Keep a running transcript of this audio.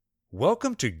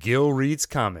Welcome to Gil Reads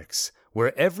Comics,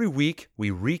 where every week we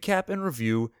recap and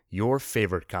review your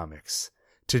favorite comics.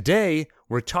 Today,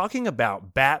 we're talking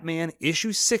about Batman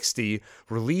issue 60,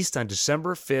 released on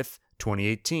December 5th,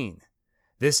 2018.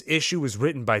 This issue was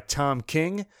written by Tom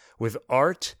King, with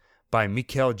art by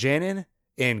Mikel Janin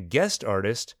and guest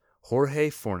artist Jorge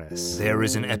Fornes. There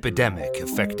is an epidemic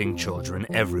affecting children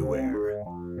everywhere.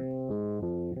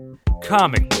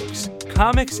 Comic books.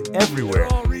 Comics everywhere.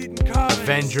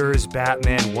 Avengers,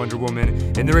 Batman, Wonder Woman,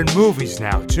 and they're in movies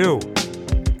now, too.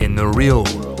 In the real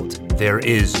world, there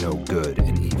is no good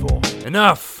and evil.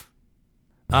 Enough!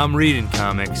 I'm reading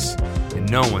comics, and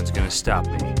no one's gonna stop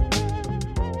me.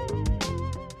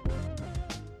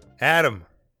 Adam,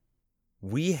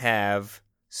 we have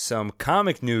some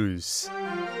comic news.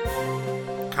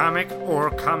 Comic or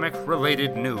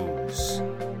comic-related news.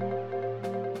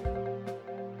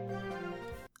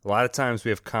 A lot of times we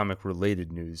have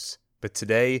comic-related news, but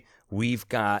today we've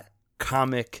got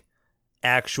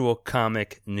actual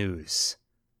comic news.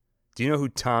 Do you know who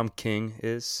Tom King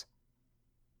is?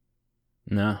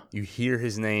 No. You hear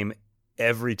his name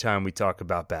every time we talk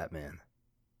about Batman.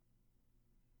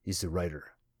 He's the writer.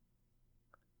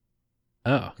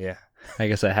 Oh. Yeah. I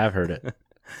guess I have heard it.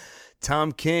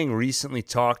 Tom King recently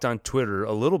talked on Twitter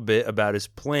a little bit about his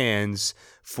plans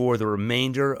for the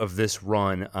remainder of this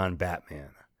run on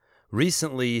Batman.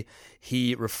 Recently,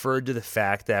 he referred to the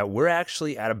fact that we're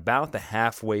actually at about the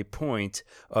halfway point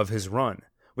of his run,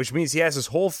 which means he has his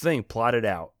whole thing plotted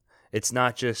out. It's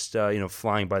not just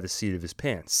flying by the seat of his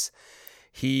pants.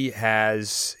 He's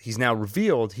now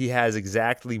revealed he has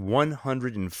exactly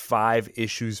 105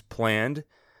 issues planned,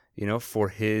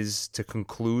 to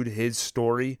conclude his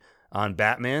story on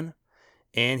Batman,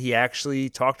 and he actually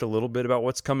talked a little bit about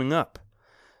what's coming up.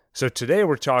 So today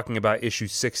we're talking about issue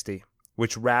 60.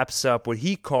 Which wraps up what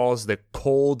he calls the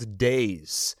Cold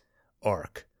Days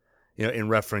arc, in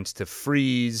reference to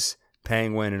Freeze,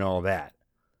 Penguin, and all that.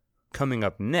 Coming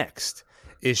up next,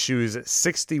 issues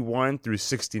 61 through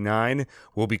 69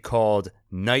 will be called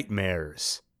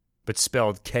Nightmares, but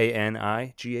spelled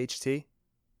K-N-I-G-H-T.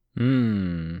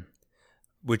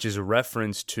 Which is a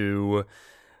reference to,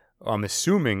 I'm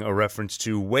assuming a reference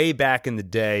to way back in the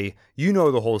day. You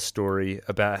know the whole story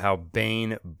about how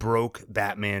Bane broke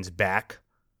Batman's back.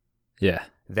 Yeah.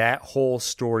 That whole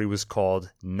story was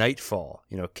called Nightfall,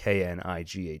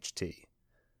 K-N-I-G-H-T.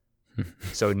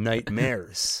 So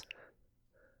Nightmares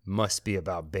must be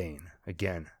about Bane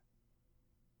again.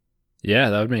 Yeah,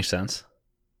 that would make sense.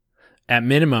 At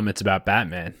minimum, it's about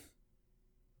Batman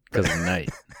because of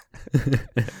night.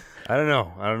 I don't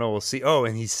know. We'll see. Oh,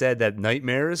 and he said that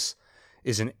Nightmares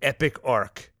is an epic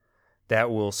arc that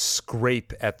will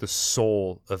scrape at the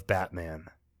soul of Batman.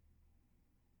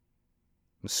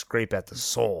 Scrape at the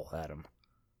soul, Adam.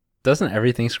 Doesn't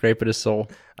everything scrape at his soul?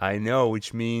 I know,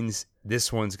 which means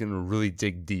this one's going to really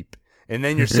dig deep. And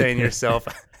then you're saying to yourself,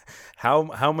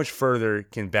 how much further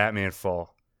can Batman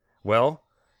fall? Well,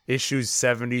 issues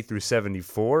 70 through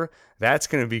 74, that's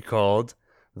going to be called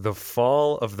The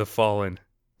Fall of the Fallen.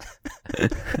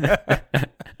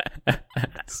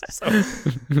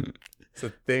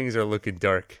 So things are looking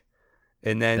dark.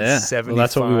 And then 75. Well,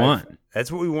 that's what we want.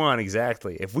 That's what we want,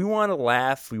 exactly. If we want to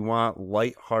laugh, we want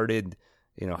lighthearted,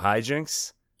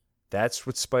 hijinks. That's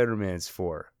what Spider-Man's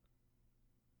for.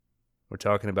 We're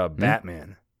talking about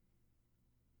Batman.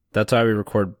 That's why we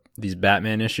record these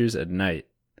Batman issues at night.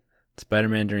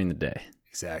 Spider-Man during the day.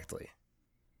 Exactly.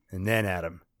 And then,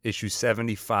 Adam, issue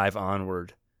 75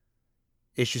 onward.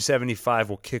 Issue 75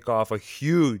 will kick off a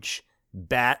huge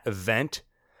Bat event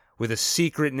with a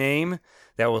secret name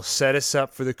that will set us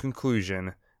up for the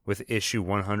conclusion with issue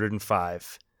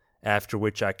 105, after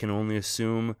which I can only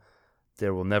assume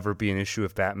there will never be an issue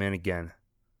of Batman again.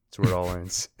 That's where it all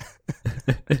ends.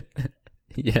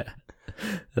 Yeah,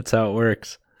 that's how it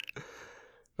works.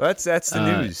 Well, that's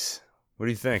the news. What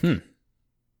do you think?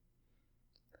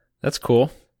 That's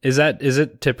cool. Is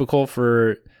it typical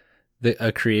for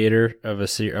a creator of a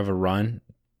run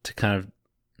to kind of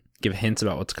give hints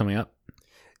about what's coming up?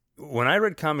 When I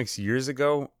read comics years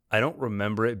ago, I don't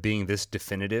remember it being this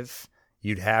definitive.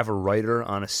 You'd have a writer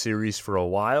on a series for a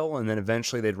while, and then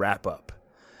eventually they'd wrap up.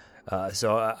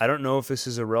 So I don't know if this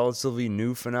is a relatively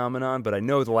new phenomenon, but I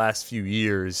know the last few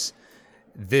years,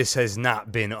 this has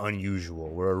not been unusual,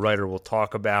 where a writer will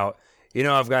talk about,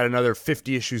 I've got another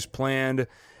 50 issues planned.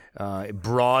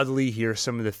 Broadly, here are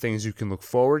some of the things you can look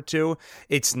forward to.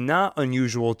 It's not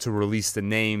unusual to release the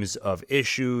names of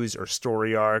issues or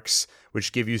story arcs,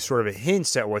 which give you sort of a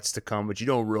hint at what's to come, but you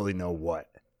don't really know what.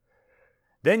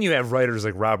 Then you have writers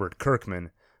like Robert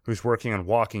Kirkman, who's working on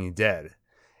Walking Dead.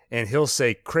 And he'll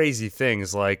say crazy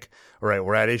things like, all right,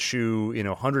 we're at issue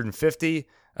 150.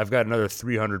 I've got another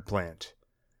 300 planned.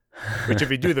 Which,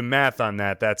 if you do the math on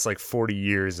that, that's like 40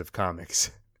 years of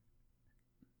comics.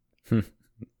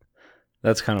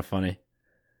 That's kind of funny.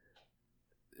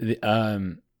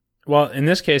 Well, in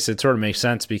this case, it sort of makes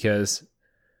sense because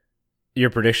your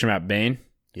prediction about Bane,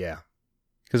 Yeah.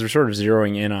 because we're sort of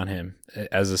zeroing in on him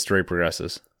as the story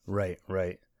progresses. Right.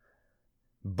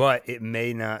 But it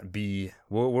may not be.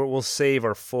 We'll save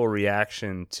our full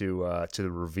reaction to the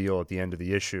reveal at the end of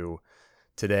the issue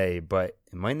today. But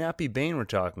it might not be Bane we're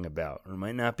talking about, or it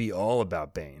might not be all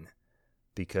about Bane,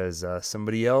 because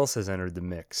somebody else has entered the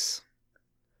mix.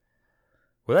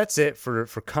 Well, that's it for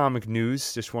comic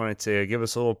news. Just wanted to give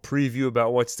us a little preview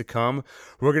about what's to come.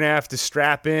 We're gonna have to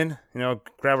strap in, grab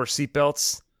our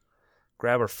seatbelts,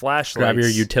 grab our flashlights, Grab your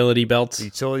utility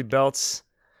belts.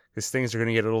 Because things are going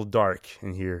to get a little dark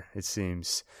in here, it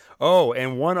seems. Oh,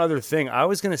 and one other thing. I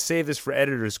was going to save this for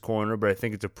Editor's Corner, but I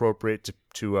think it's appropriate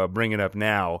to bring it up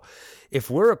now. If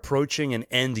we're approaching an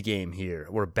end game here,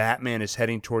 where Batman is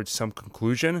heading towards some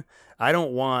conclusion, I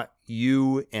don't want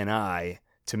you and I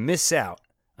to miss out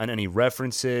on any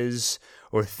references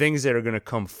or things that are going to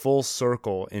come full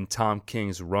circle in Tom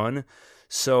King's run.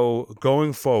 So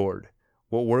going forward,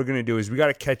 what we're going to do is we got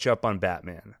to catch up on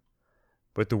Batman.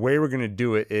 But the way we're going to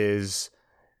do it is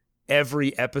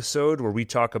every episode where we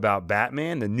talk about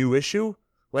Batman, the new issue,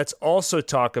 let's also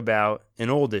talk about an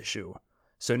old issue.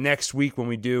 So next week when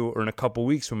we do, or in a couple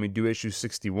weeks when we do issue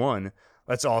 61,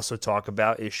 let's also talk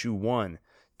about issue 1,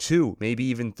 2, maybe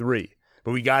even 3.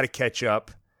 But we got to catch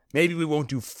up. Maybe we won't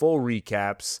do full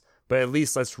recaps, but at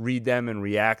least let's read them and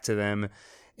react to them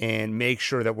and make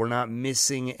sure that we're not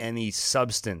missing any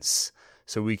substance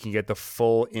so we can get the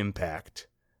full impact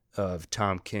of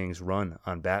Tom King's run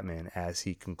on Batman as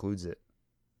he concludes it.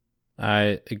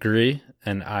 I agree,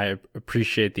 and I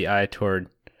appreciate the eye toward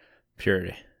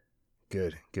purity.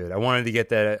 Good. I wanted to get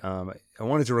that. I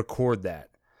wanted to record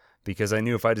that because I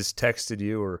knew if I just texted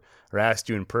you or asked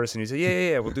you in person, you say,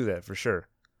 yeah, we'll do that for sure.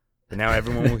 But now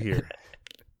everyone will hear.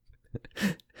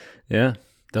 Yeah,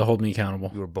 they'll hold me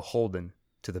accountable. You are beholden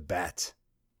to the bat.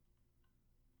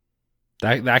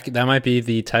 That might be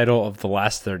the title of the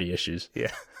last 30 issues.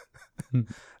 Yeah.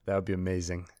 That would be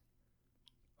amazing.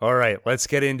 All right, let's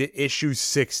get into issue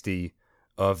 60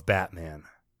 of Batman.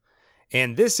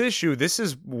 And this issue, this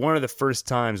is one of the first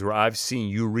times where I've seen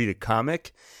you read a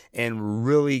comic and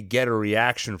really get a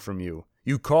reaction from you.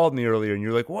 You called me earlier and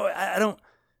you're like, well, I don't...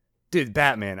 Dude,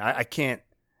 Batman, I can't...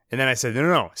 And then I said,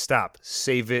 no, stop.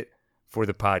 Save it for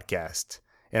the podcast.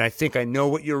 And I think I know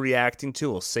what you're reacting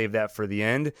to. We'll save that for the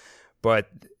end. But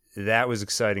that was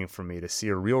exciting for me to see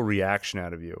a real reaction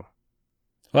out of you.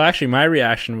 Well, actually, my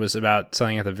reaction was about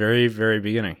something at the very, very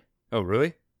beginning. Oh,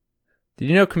 really? Did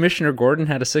you know Commissioner Gordon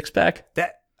had a six-pack?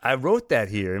 I wrote that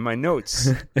here in my notes.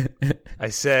 I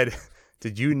said,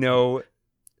 did you know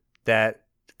that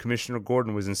Commissioner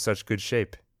Gordon was in such good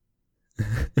shape?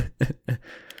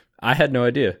 I had no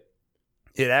idea.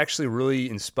 It actually really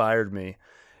inspired me.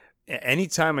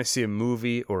 Anytime I see a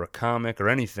movie or a comic or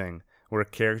anything where a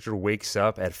character wakes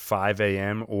up at 5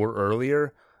 a.m. or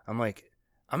earlier, I'm like,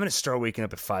 I'm going to start waking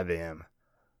up at 5 a.m.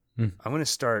 I'm going to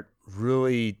start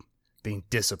really being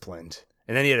disciplined.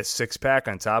 And then he had a six-pack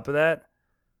on top of that.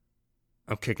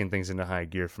 I'm kicking things into high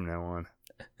gear from now on.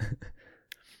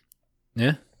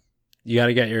 Yeah. You got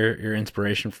to get your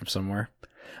inspiration from somewhere.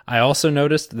 I also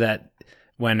noticed that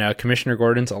when Commissioner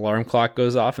Gordon's alarm clock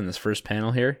goes off in this first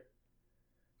panel here,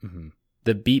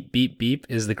 the beep, beep, beep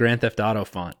is the Grand Theft Auto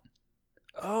font.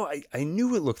 Oh, I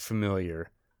knew it looked familiar.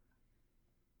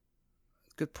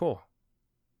 Good pull.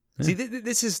 Yeah. See,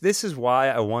 this is why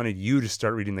I wanted you to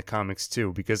start reading the comics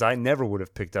too, because I never would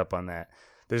have picked up on that.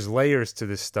 There's layers to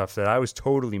this stuff that I was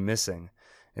totally missing,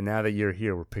 and now that you're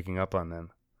here, we're picking up on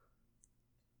them.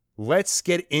 Let's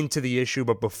get into the issue,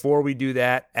 but before we do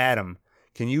that, Adam,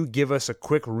 can you give us a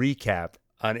quick recap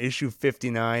on issue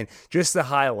 59? Just the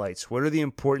highlights. What are the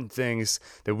important things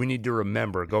that we need to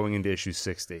remember going into issue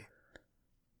 60?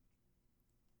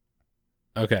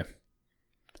 Okay.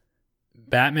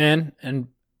 Batman and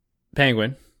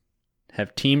Penguin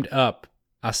have teamed up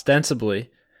ostensibly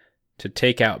to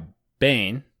take out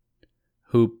Bane,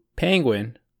 who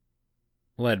Penguin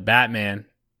led Batman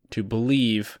to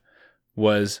believe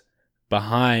was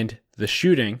behind the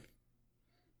shooting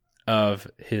of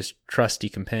his trusty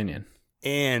companion.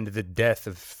 And the death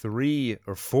of 3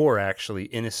 or 4, actually,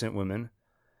 innocent women.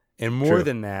 And more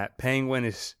than that, Penguin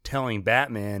is telling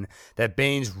Batman that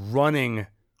Bane's running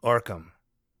Arkham,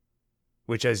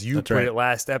 which, as you put it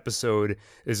last episode,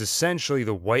 is essentially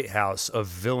the White House of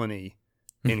villainy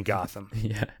in Gotham.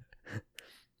 Yeah.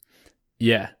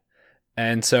 Yeah.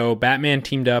 And so Batman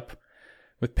teamed up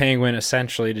with Penguin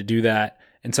essentially to do that.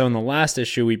 And so in the last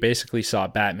issue, we basically saw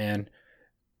Batman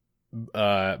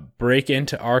break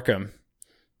into Arkham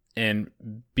and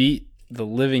beat the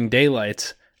living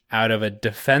daylights out of a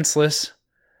defenseless,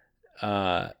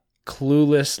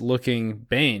 clueless-looking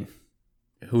Bane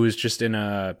who was just in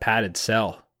a padded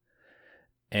cell.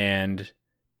 And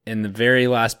in the very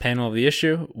last panel of the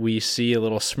issue, we see a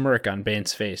little smirk on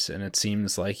Bane's face, and it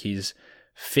seems like he's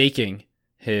faking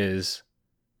his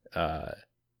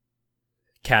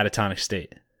catatonic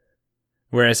state.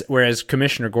 Whereas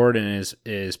Commissioner Gordon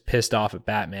is pissed off at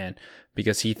Batman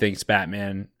because he thinks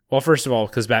Batman, well, first of all,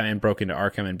 because Batman broke into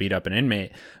Arkham and beat up an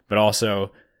inmate, but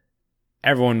also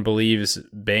everyone believes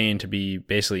Bane to be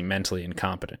basically mentally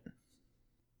incompetent.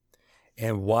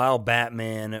 And while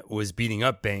Batman was beating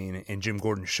up Bane and Jim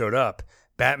Gordon showed up,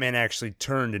 Batman actually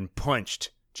turned and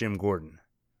punched Jim Gordon.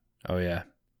 Oh, yeah.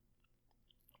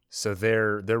 So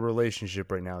their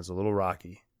relationship right now is a little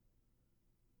rocky.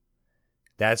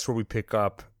 That's where we pick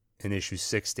up in issue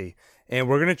 60. And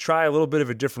we're going to try a little bit of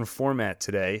a different format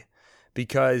today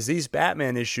because these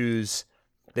Batman issues,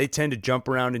 they tend to jump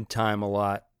around in time a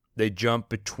lot. They jump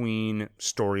between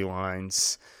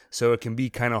storylines. So it can be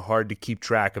kind of hard to keep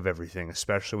track of everything,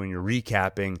 especially when you're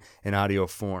recapping in audio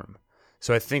form.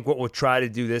 So I think what we'll try to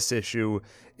do this issue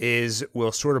is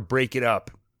we'll sort of break it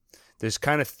up. There's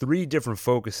kind of 3 different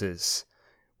focuses.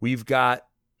 We've got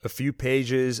a few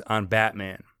pages on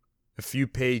Batman, a few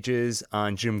pages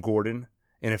on Jim Gordon,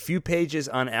 and a few pages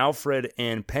on Alfred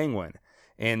and Penguin.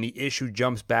 And the issue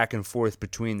jumps back and forth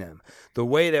between them. The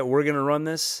way that we're going to run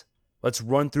this, let's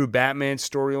run through Batman's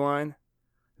storyline.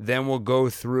 Then we'll go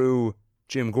through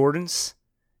Jim Gordon's,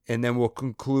 and then we'll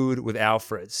conclude with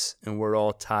Alfred's, and where it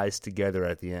all ties together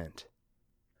at the end.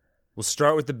 We'll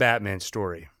start with the Batman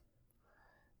story.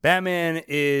 Batman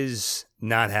is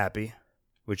not happy,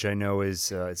 which I know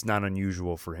is it's not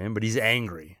unusual for him, but he's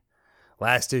angry.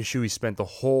 Last issue, he spent the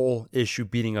whole issue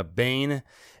beating up Bane,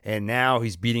 and now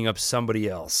he's beating up somebody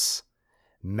else.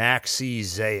 Maxie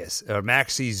Zeus.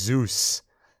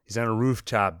 He's on a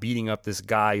rooftop beating up this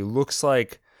guy who looks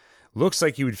like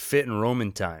he would fit in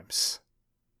Roman times.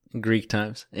 Greek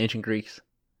times. Ancient Greeks.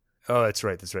 Oh, that's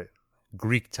right.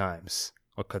 Greek times.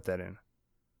 I'll cut that in.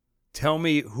 Tell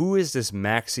me, who is this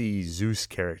Maxie Zeus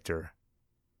character?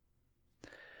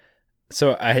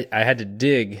 So I had to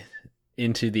dig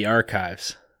into the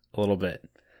archives a little bit.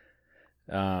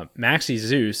 Maxie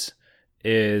Zeus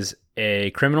is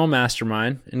a criminal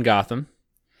mastermind in Gotham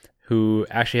who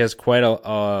actually has quite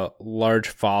a large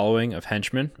following of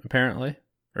henchmen, apparently,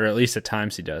 or at least at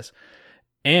times he does.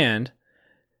 And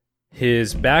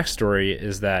his backstory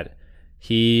is that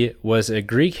he was a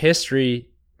Greek history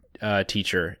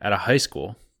teacher at a high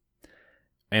school,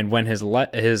 and when his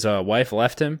wife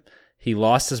left him, he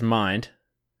lost his mind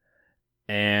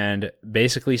and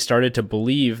basically started to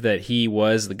believe that he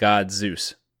was the god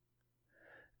Zeus,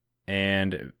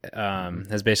 and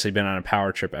has basically been on a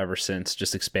power trip ever since,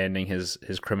 just expanding his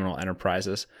criminal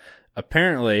enterprises.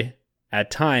 Apparently, at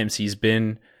times, he's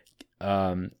been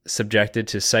subjected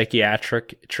to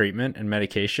psychiatric treatment and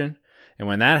medication, and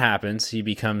when that happens, he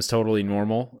becomes totally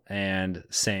normal and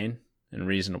sane and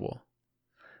reasonable.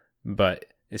 But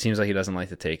it seems like he doesn't like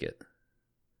to take it.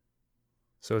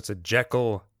 So it's a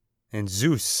Jekyll and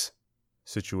Zeus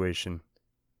situation.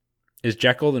 Is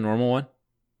Jekyll the normal one?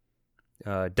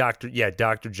 Dr.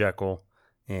 Jekyll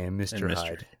and Mr.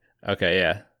 Hyde. Okay,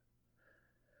 yeah.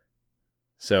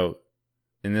 So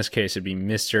in this case, it'd be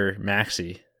Mr.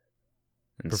 Maxie.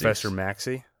 Professor Zeus.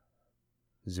 Maxie?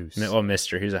 Zeus. Well,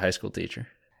 Mr. He's a high school teacher.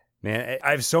 Man, I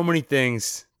have so many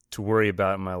things to worry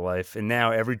about in my life. And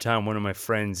now every time one of my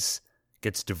friends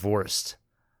gets divorced,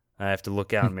 I have to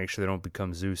look out and make sure they don't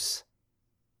become Zeus.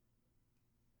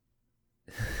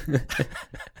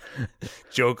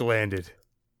 Joke landed.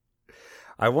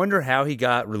 I wonder how he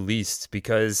got released,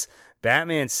 because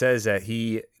Batman says that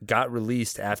he got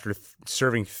released after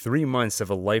serving 3 months of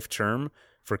a life term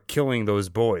for killing those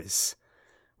boys,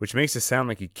 which makes it sound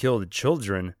like he killed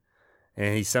children,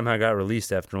 and he somehow got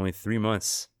released after only 3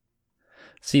 months.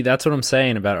 See, that's what I'm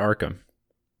saying about Arkham.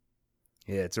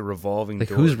 Yeah, it's a revolving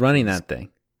door. Who's running that thing?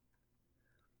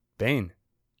 Bane.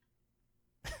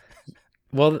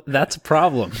 Well, that's a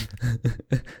problem.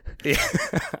 Yeah,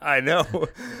 I know.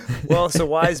 Well, so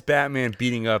why is Batman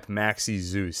beating up Maxie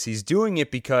Zeus? He's doing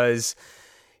it because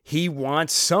he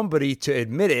wants somebody to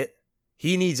admit it.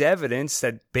 He needs evidence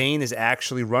that Bane is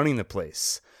actually running the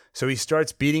place. So he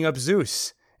starts beating up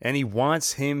Zeus, and he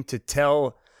wants him to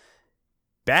tell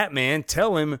Batman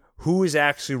tell him who is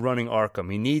actually running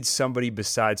Arkham. He needs somebody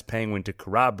besides Penguin to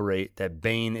corroborate that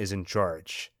Bane is in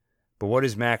charge. But what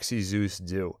does Maxie Zeus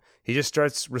do? He just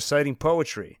starts reciting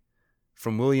poetry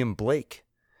from William Blake,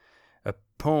 a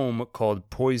poem called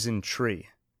Poison Tree.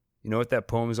 You know what that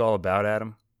poem is all about,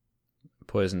 Adam?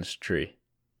 Poisonous tree.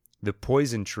 The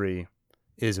poison tree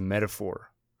is a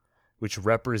metaphor, which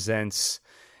represents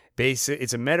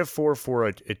it's a metaphor for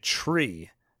a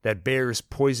tree that bears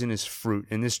poisonous fruit,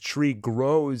 and this tree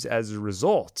grows as a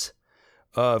result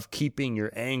of keeping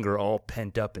your anger all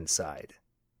pent up inside.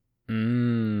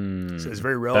 So it's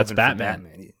very relevant for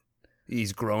Batman.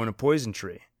 He's growing a poison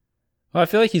tree. Well, I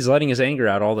feel like he's letting his anger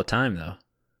out all the time, though.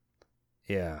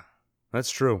 Yeah, that's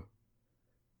true.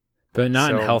 But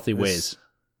not in healthy ways.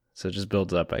 So it just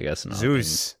builds up, I guess.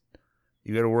 Zeus,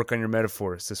 you got to work on your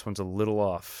metaphors. This one's a little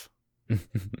off.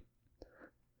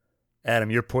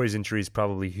 Adam, your poison tree is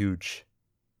probably huge.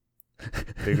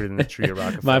 Bigger than the tree of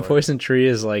Rockefeller. My poison tree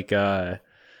is like,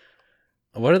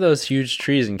 what are those huge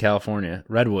trees in California?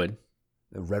 Redwood.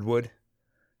 The redwood?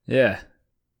 Yeah.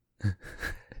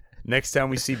 Next time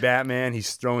we see Batman,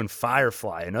 he's throwing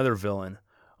Firefly, another villain,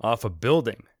 off a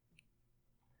building.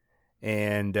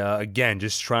 And again,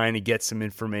 just trying to get some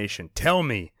information. Tell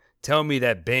me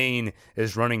that Bane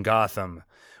is running Gotham.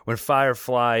 When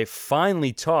Firefly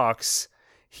finally talks,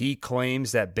 he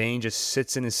claims that Bane just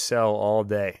sits in his cell all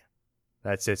day.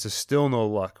 That's it. So still no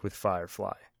luck with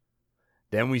Firefly.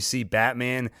 Then we see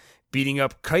Batman beating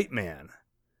up Kite Man.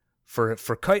 For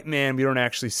Kite Man, we don't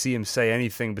actually see him say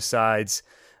anything besides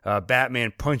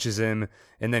Batman punches him,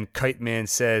 and then Kite Man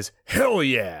says, "Hell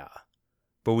yeah!"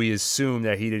 But we assume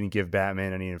that he didn't give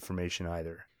Batman any information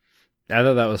either. I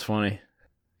thought that was funny.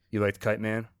 You liked Kite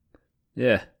Man?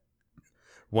 Yeah.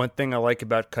 One thing I like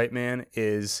about Kite Man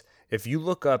is if you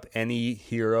look up any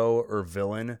hero or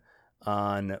villain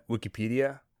on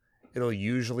Wikipedia, it'll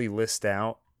usually list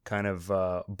out kind of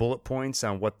bullet points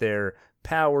on what their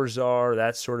powers are,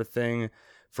 that sort of thing.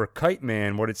 For Kite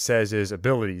Man, what it says is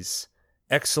abilities: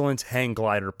 excellent hang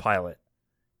glider pilot.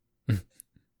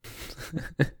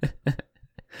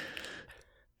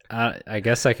 I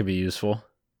guess that could be useful.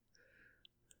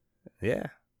 Yeah.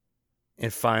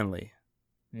 And finally,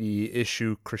 the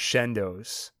issue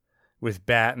crescendos with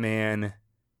Batman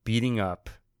beating up,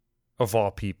 of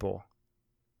all people,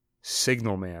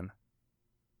 Signal Man.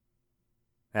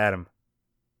 Adam,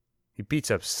 he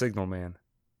beats up Signal Man.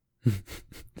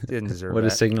 Didn't deserve What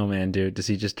that. does Signal Man do? Does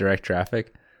he just direct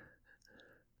traffic?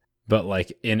 But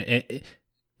like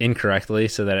incorrectly,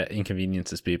 so that it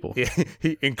inconveniences people. Yeah,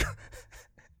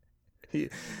 he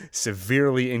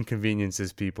severely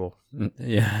inconveniences people.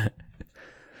 Yeah.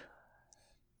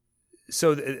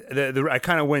 So I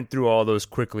kind of went through all those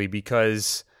quickly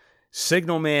because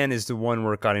Signal Man is the one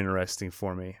where it got interesting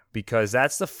for me, because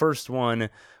that's the first one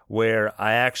where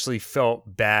I actually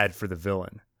felt bad for the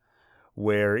villain,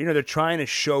 where, you know, they're trying to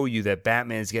show you that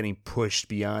Batman's getting pushed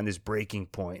beyond his breaking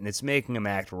point, and it's making him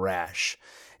act rash.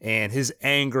 And his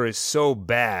anger is so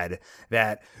bad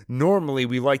that normally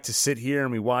we like to sit here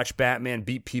and we watch Batman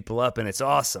beat people up, and it's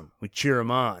awesome. We cheer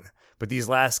him on. But these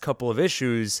last couple of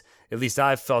issues, at least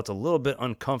I've felt a little bit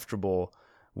uncomfortable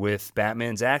with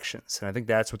Batman's actions. And I think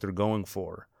that's what they're going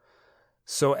for.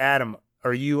 So, Adam,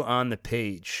 are you on the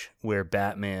page where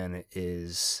Batman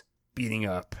is beating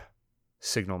up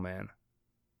Signal Man?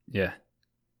 Yeah.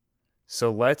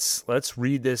 So let's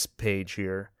read this page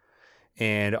here,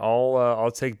 and I'll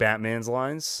take Batman's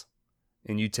lines,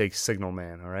 and you take Signal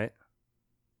Man. All right.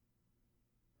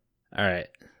 All right.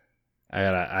 I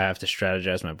have to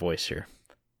strategize my voice here.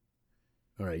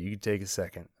 All right, you can take a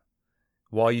second.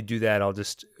 While you do that, I'll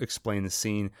just explain the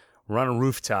scene. We're on a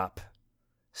rooftop.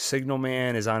 Signal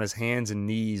Man is on his hands and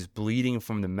knees, bleeding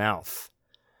from the mouth.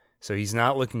 So he's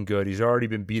not looking good. He's already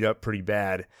been beat up pretty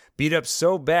bad. Beat up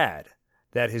so bad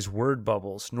that his word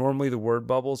bubbles, normally the word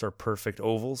bubbles are perfect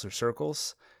ovals or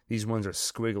circles. These ones are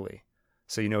squiggly.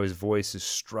 So you know his voice is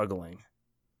struggling.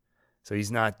 So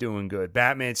he's not doing good.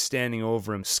 Batman's standing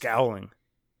over him, scowling.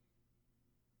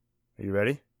 Are you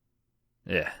ready?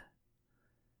 Yeah.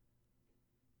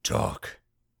 Talk.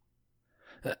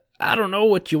 I don't know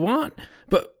what you want,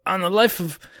 but on the life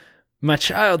of my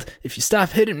child, if you stop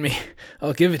hitting me,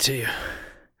 I'll give it to you.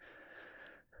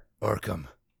 Arkham.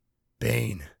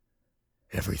 Bane.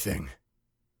 Everything.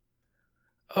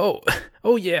 Oh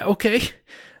yeah, okay.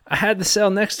 I had the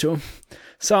cell next to him.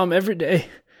 Saw him every day.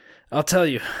 I'll tell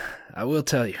you. I will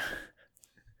tell you.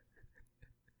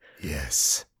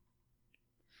 Yes.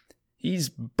 He's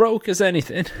broke as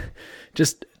anything.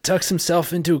 Just tucks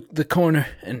himself into the corner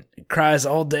and cries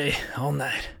all day, all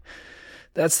night.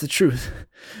 That's the truth.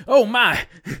 Oh my!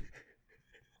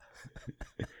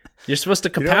 You're supposed to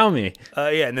kapow me.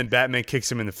 Yeah, and then Batman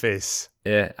kicks him in the face.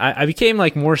 Yeah, I became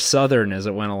like more Southern as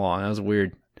it went along. That was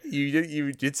weird.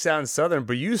 You did sound Southern,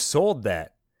 but you sold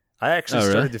that. I actually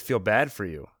started to feel bad for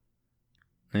you.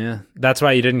 Yeah, that's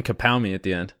why you didn't kapow me at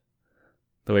the end,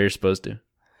 the way you're supposed to.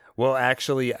 Well,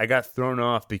 actually, I got thrown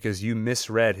off because you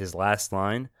misread his last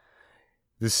line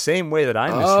the same way that I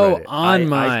misread it.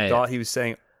 I thought he was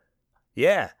saying,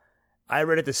 yeah, I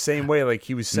read it the same way, like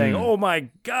he was saying, oh my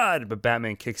God, but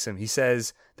Batman kicks him. He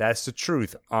says, that's the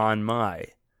truth, on my.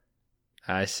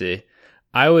 I see.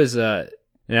 I was, I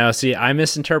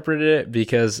misinterpreted it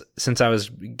because since I was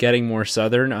getting more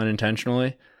Southern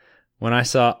unintentionally, when I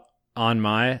saw on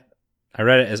my, I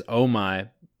read it as oh my,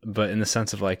 but in the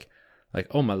sense of like,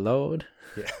 oh my Lord.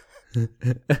 Yeah.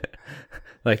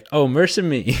 Like, oh, mercy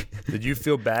me. Did you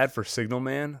feel bad for Signal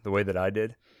Man the way that I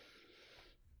did?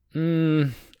 I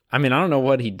mean, I don't know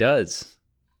what he does.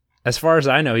 As far as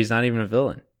I know, he's not even a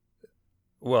villain.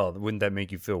 Well, wouldn't that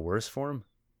make you feel worse for him?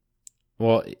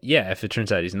 Well, yeah, if it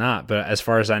turns out he's not. But as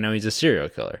far as I know, he's a serial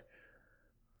killer.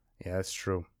 Yeah, that's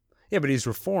true. Yeah, but he's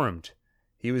reformed.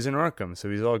 He was in Arkham, so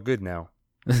he's all good now.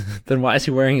 Then why is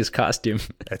he wearing his costume?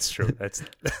 That's true. That's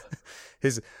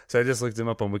So I just looked him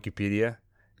up on Wikipedia,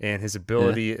 and his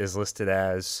ability is listed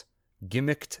as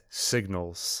gimmicked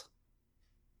signals.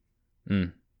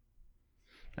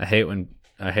 I hate when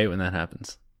that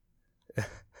happens.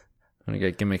 When I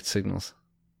get gimmicked signals.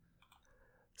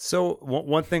 So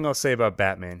one thing I'll say about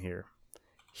Batman here,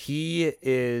 he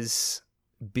is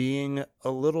being a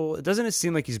little. Doesn't it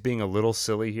seem like he's being a little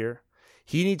silly here?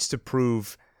 He needs to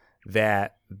prove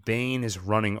that Bane is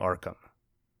running Arkham.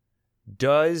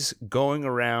 Does going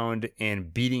around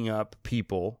and beating up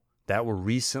people that were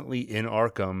recently in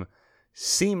Arkham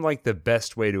seem like the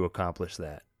best way to accomplish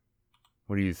that?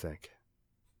 What do you think?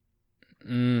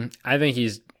 I think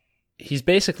he's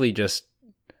basically just,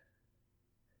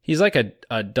 he's like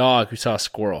a dog who saw a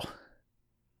squirrel.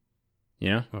 You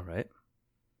know? All right.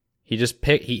 He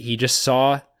just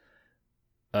saw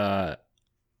a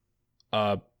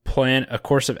plan, a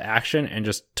course of action, and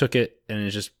just took it and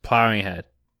is just plowing ahead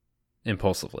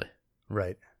impulsively.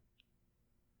 Right.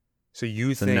 So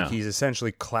you think he's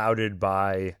essentially clouded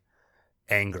by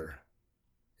anger,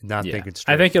 not thinking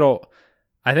straight. I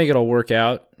think it'll work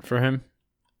out for him,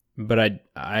 but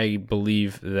I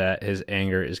believe that his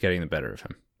anger is getting the better of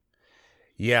him.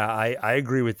 Yeah, I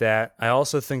agree with that. I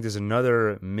also think there's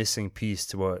another missing piece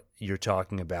to what you're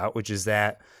talking about, which is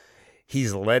that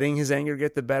he's letting his anger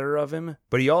get the better of him,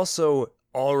 but he also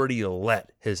already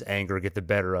let his anger get the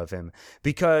better of him.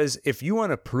 Because if you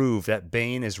want to prove that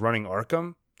Bane is running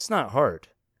Arkham, it's not hard.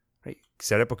 Right?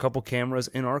 Set up a couple cameras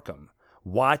in Arkham.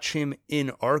 Watch him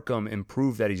in Arkham and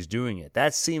prove that he's doing it.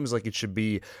 That seems like it should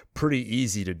be pretty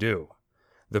easy to do.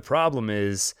 The problem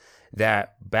is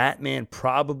that Batman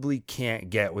probably can't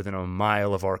get within a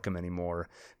mile of Arkham anymore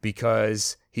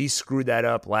because he screwed that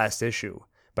up last issue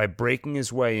by breaking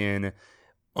his way in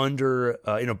under,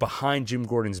 behind Jim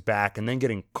Gordon's back and then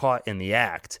getting caught in the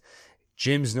act.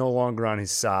 Jim's no longer on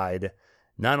his side.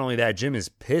 Not only that, Jim is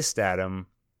pissed at him,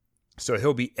 so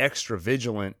he'll be extra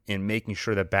vigilant in making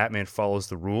sure that Batman follows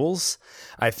the rules.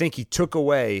 I think he took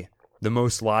away the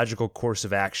most logical course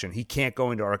of action. He can't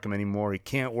go into Arkham anymore. He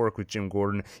can't work with Jim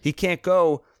Gordon. He can't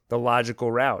go the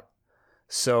logical route.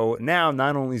 So now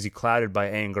not only is he clouded by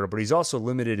anger, but he's also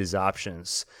limited his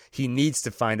options. He needs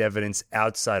to find evidence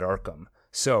outside Arkham.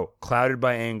 So clouded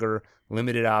by anger,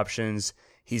 limited options,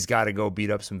 he's got to go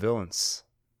beat up some villains.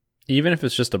 Even if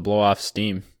it's just to blow off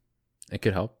steam, it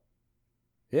could help.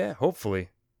 Yeah, hopefully.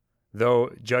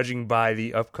 Though, judging by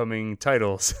the upcoming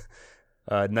titles,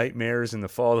 Nightmares and The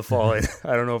Fall of the Fallen,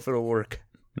 I don't know if it'll work.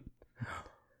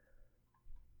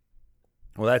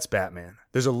 Well, that's Batman.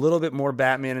 There's a little bit more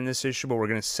Batman in this issue, but we're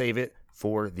going to save it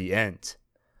for the end.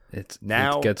 It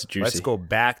gets juicy. Let's go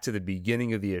back to the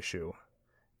beginning of the issue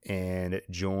and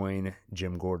join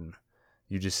Jim Gordon.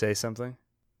 You just say something?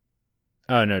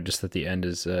 Oh, no, just that the end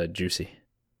is juicy.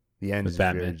 The end is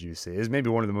Batman. Very juicy. It's maybe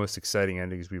one of the most exciting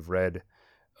endings we've read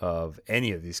of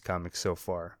any of these comics so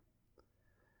far.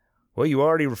 Well, you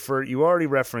already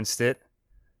referenced it.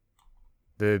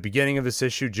 The beginning of this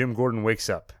issue, Jim Gordon wakes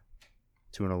up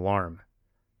to an alarm.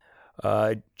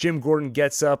 Jim Gordon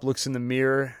gets up, looks in the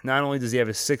mirror. Not only does he have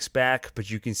a six-pack,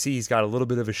 but you can see he's got a little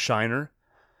bit of a shiner,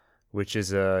 which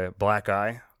is a black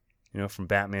eye, from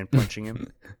Batman punching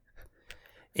him.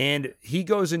 And he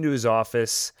goes into his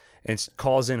office and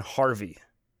calls in Harvey,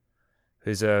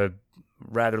 who's a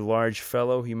rather large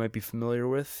fellow you might be familiar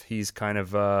with. He's kind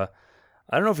of, I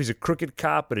don't know if he's a crooked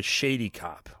cop, but a shady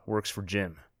cop. Works for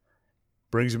Jim.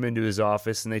 Brings him into his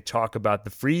office, and they talk about the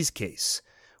Freeze case,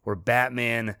 where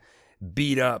Batman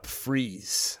beat up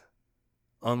Freeze,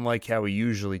 unlike how he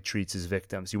usually treats his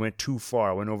victims. He went too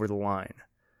far, went over the line.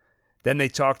 Then they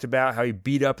talked about how he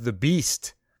beat up the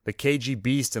Beast, the KG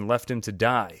Beast, and left him to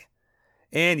die.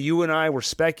 And you and I were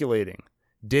speculating,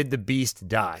 did the Beast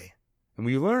die? And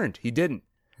we learned he didn't.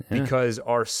 Because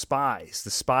our spies, the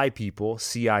spy people,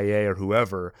 CIA or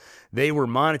whoever, they were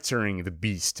monitoring the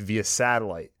Beast via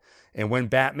satellite. And when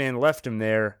Batman left him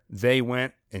there, they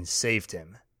went and saved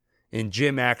him. And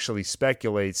Jim actually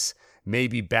speculates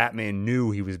maybe Batman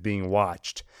knew he was being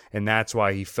watched, and that's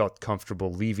why he felt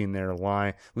comfortable leaving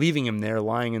him there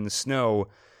lying in the snow,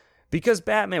 because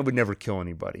Batman would never kill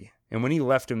anybody. And when he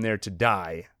left him there to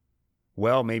die,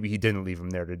 well, maybe he didn't leave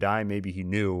him there to die. Maybe he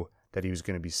knew that he was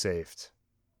going to be saved.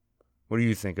 What do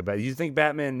you think about it? Do you think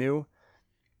Batman knew?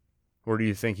 Or do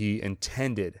you think he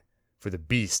intended for the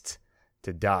Beast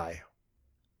to die?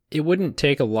 It wouldn't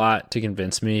take a lot to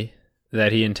convince me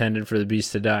that he intended for the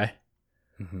Beast to die.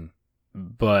 Mm-hmm.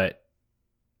 But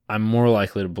I'm more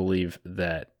likely to believe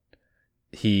that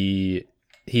he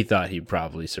thought he'd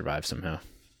probably survive somehow.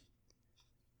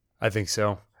 I think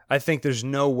so. I think there's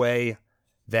no way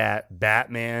that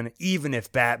Batman, even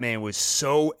if Batman was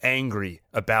so angry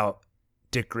about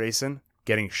Dick Grayson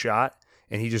getting shot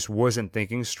and he just wasn't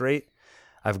thinking straight,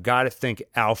 I've got to think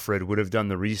Alfred would have done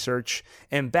the research,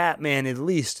 and Batman at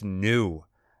least knew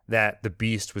that the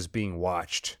Beast was being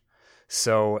watched.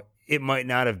 So it might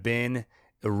not have been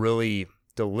a really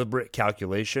deliberate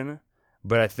calculation,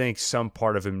 but I think some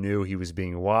part of him knew he was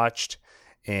being watched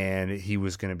and he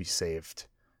was going to be saved.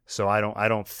 So I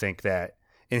don't think that,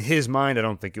 in his mind, I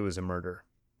don't think it was a murder.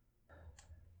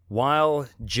 While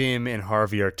Jim and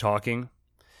Harvey are talking,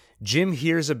 Jim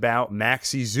hears about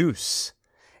Maxie Zeus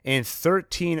and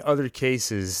 13 other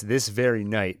cases this very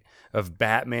night of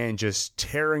Batman just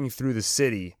tearing through the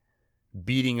city,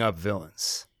 beating up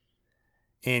villains.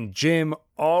 And Jim,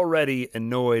 already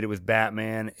annoyed with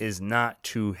Batman, is not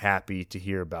too happy to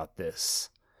hear about this.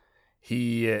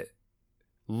 He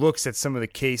looks at some of the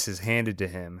cases handed to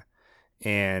him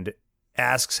and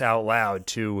asks out loud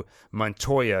to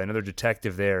Montoya, another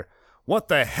detective there, "What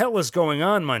the hell is going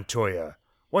on, Montoya?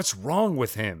 What's wrong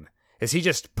with him? Is he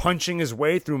just punching his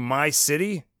way through my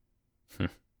city?"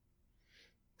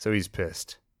 So he's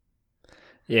pissed.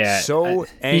 Yeah. So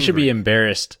angry. He should be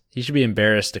embarrassed. He should be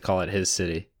embarrassed to call it his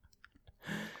city.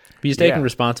 If he's taking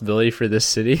responsibility for this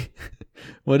city,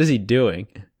 what is he doing?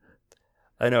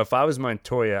 I know. If I was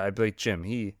Montoya, I'd be like, Jim,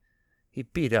 he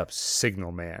beat up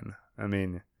Signal Man. I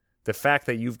mean, the fact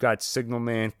that you've got Signal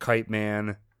Man, Kite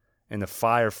Man, and the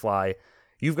Firefly,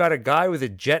 you've got a guy with a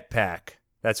jetpack,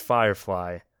 that's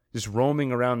Firefly, just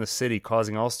roaming around the city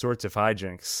causing all sorts of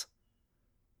hijinks.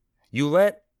 You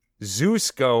let Zeus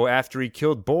go after he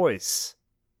killed boys,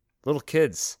 little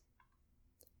kids.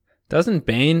 Doesn't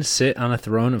Bane sit on a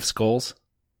throne of skulls?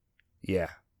 Yeah.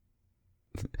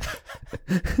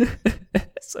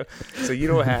 So you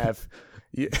don't have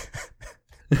you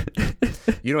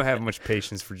don't have much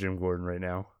patience for Jim Gordon right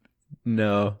now.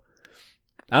 No.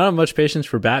 I don't have much patience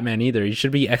for Batman either. He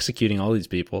should be executing all these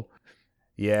people.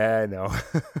 Yeah, I know.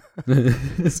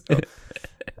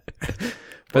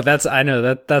 But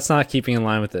that's not keeping in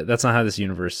line with it. That's not how this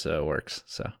universe works.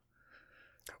 So,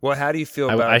 well, how do you feel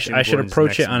about? I should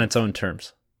approach it on its own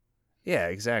terms. Yeah,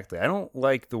 exactly. I don't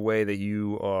like the way that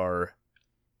you are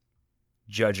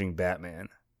judging Batman.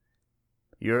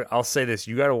 I'll say this: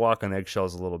 you got to walk on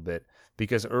eggshells a little bit,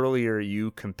 because earlier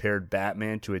you compared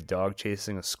Batman to a dog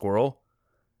chasing a squirrel.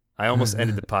 I almost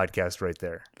ended the podcast right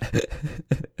there.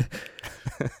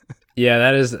 Yeah,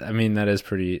 that is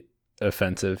pretty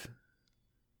offensive.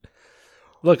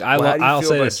 Look, I'll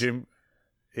say this. Jim?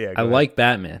 Yeah, I like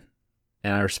Batman,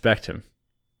 and I respect him.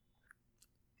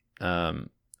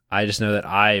 I just know that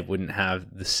I wouldn't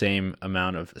have the same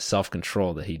amount of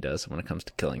self-control that he does when it comes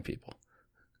to killing people.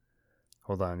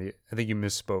 Hold on. I think you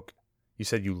misspoke. You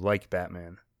said you like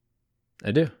Batman.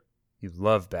 I do. You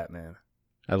love Batman.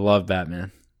 I love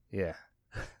Batman. Yeah.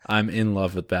 I'm in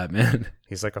love with Batman.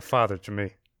 He's like a father to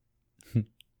me.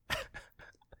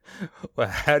 Well,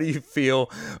 how do you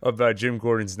feel about Jim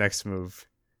Gordon's next move?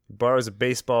 He borrows a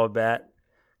baseball bat,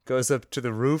 goes up to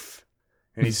the roof,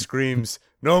 and he screams,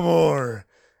 "No more!"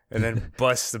 and then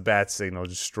busts the bat signal,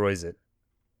 destroys it.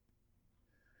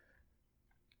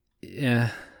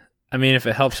 Yeah. I mean, if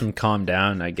it helps him calm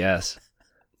down, I guess.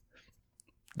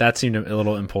 That seemed a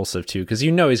little impulsive, too, because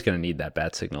you know he's going to need that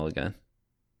bat signal again.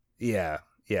 Yeah.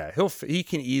 He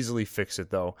can easily fix it,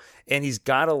 though. And he's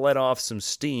got to let off some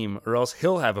steam, or else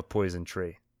he'll have a poison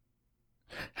tree.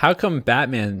 How come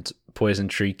Batman's poison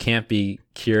tree can't be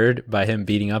cured by him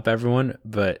beating up everyone,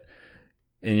 but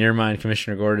in your mind,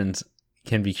 Commissioner Gordon's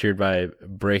can be cured by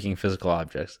breaking physical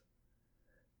objects?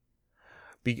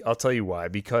 I'll tell you why.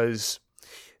 Because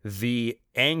the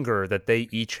anger that they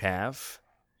each have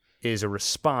is a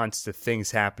response to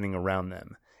things happening around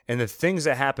them. And the things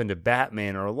that happen to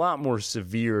Batman are a lot more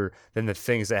severe than the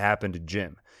things that happen to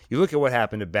Jim. You look at what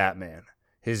happened to Batman.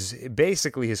 His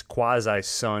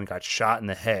quasi-son got shot in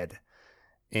the head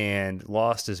and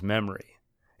lost his memory.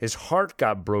 His heart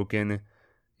got broken,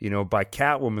 by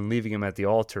Catwoman leaving him at the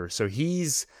altar. So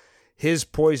his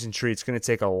poison tree, it's going to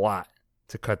take a lot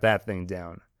to cut that thing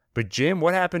down. But Jim,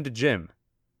 what happened to Jim?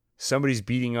 Somebody's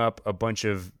beating up a bunch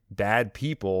of bad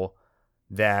people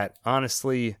that,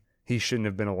 honestly, he shouldn't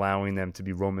have been allowing them to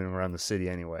be roaming around the city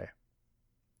anyway.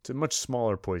 It's a much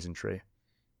smaller poison tree.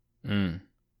 All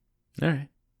right.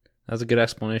 That was a good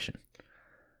explanation.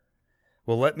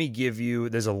 Well, let me give you,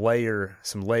 there's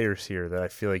some layers here that I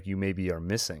feel like you maybe are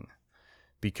missing.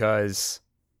 Because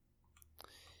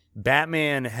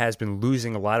Batman has been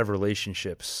losing a lot of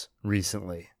relationships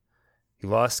recently. He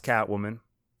lost Catwoman,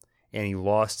 and he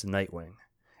lost Nightwing.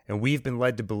 And we've been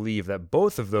led to believe that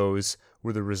both of those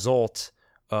were the result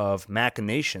of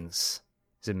machinations.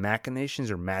 Is it machinations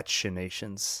or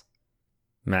machinations?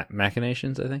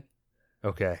 Machinations, I think.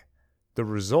 Okay. The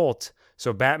result,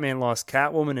 so Batman lost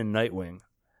Catwoman and Nightwing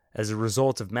as a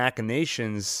result of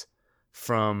machinations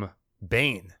from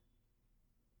Bane.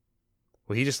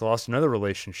 Well, he just lost another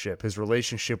relationship, his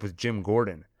relationship with Jim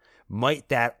Gordon. Might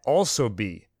that also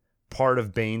be part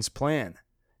of Bane's plan?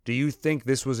 Do you think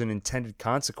this was an intended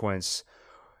consequence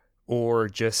or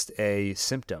just a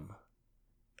symptom?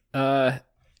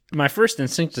 My first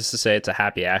instinct is to say it's a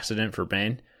happy accident for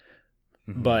Bane,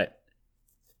 but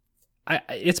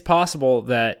it's possible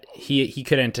that he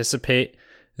could anticipate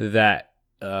that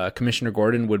Commissioner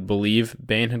Gordon would believe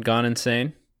Bane had gone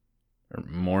insane, or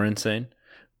more insane,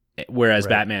 whereas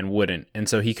Batman wouldn't. And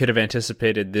so he could have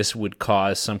anticipated this would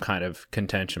cause some kind of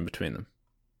contention between them.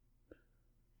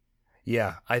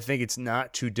 Yeah, I think it's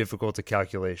not too difficult a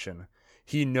calculation.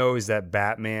 He knows that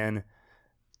Batman,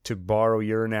 to borrow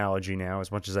your analogy now,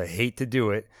 as much as I hate to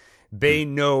do it,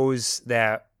 Bane knows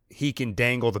that he can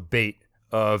dangle the bait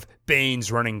of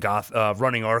Bane's running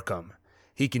Arkham.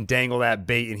 He can dangle that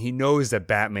bait, and he knows that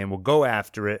Batman will go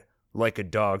after it like a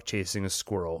dog chasing a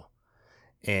squirrel.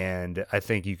 And I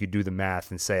think you could do the math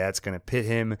and say that's going to pit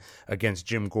him against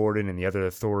Jim Gordon and the other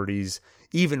authorities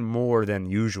even more than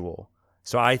usual.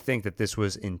 So I think that this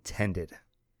was intended.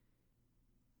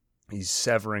 He's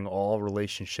severing all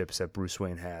relationships that Bruce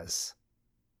Wayne has.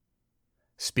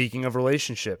 Speaking of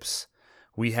relationships,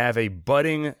 we have a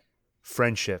budding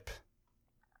friendship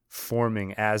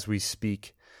forming as we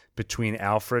speak between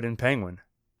Alfred and Penguin.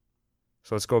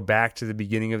 So let's go back to the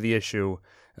beginning of the issue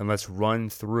and let's run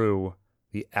through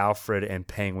the Alfred and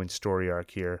Penguin story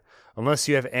arc here. Unless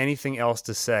you have anything else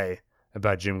to say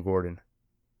about Jim Gordon.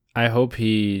 I hope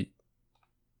he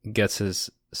gets his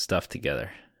stuff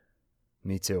together.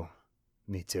 Me too.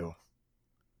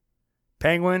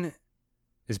 Penguin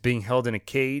is being held in a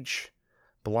cage,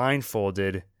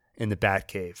 blindfolded in the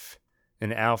Batcave,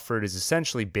 and Alfred is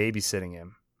essentially babysitting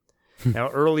him. Now,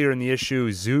 earlier in the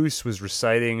issue, Zeus was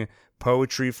reciting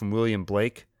poetry from William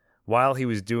Blake. While he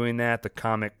was doing that, the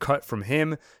comic cut from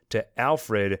him to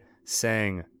Alfred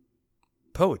saying,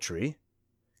 "Poetry?"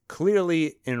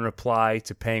 Clearly in reply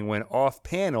to Penguin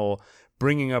off-panel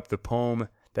bringing up the poem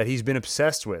that he's been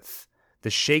obsessed with,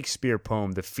 the Shakespeare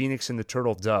poem, The Phoenix and the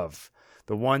Turtle Dove,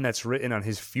 the one that's written on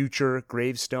his future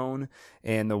gravestone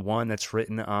and the one that's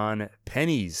written on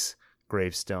Penny's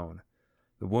gravestone,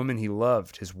 the woman he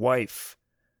loved, his wife,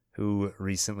 who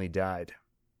recently died.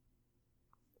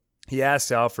 He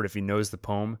asks Alfred if he knows the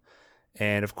poem,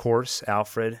 and of course,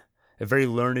 Alfred, a very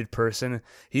learned person,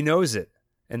 he knows it,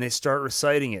 and they start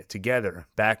reciting it together,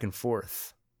 back and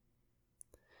forth.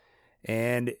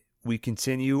 And we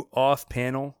continue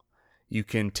off-panel. You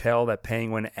can tell that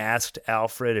Penguin asked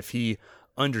Alfred if he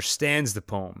understands the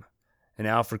poem, and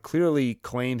Alfred clearly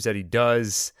claims that he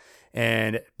does,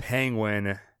 and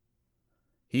Penguin,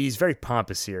 he's very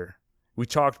pompous here. We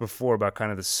talked before about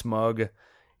kind of the smug,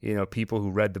 people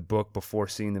who read the book before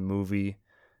seeing the movie.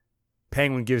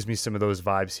 Penguin gives me some of those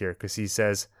vibes here because he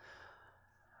says,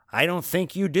 "I don't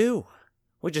think you do,"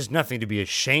 which is nothing to be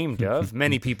ashamed of.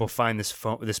 Many people find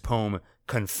this poem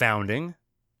confounding.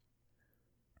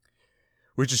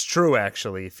 Which is true,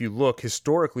 actually. If you look,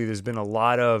 historically, there's been a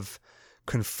lot of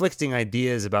conflicting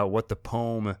ideas about what the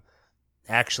poem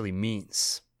actually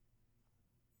means.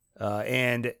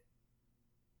 And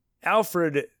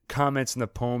Alfred comments in the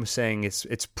poem saying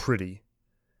it's pretty.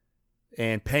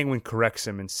 And Penguin corrects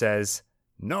him and says,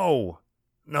 No,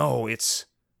 it's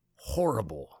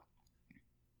horrible.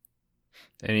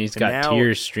 And he's got now,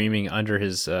 tears streaming under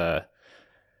his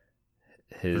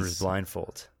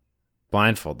blindfold.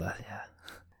 Blindfold, yeah.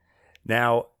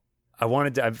 Now,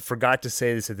 I forgot to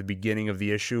say this at the beginning of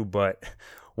the issue, but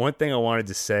one thing I wanted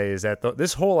to say is that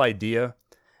this whole idea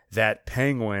that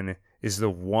Penguin is the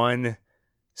one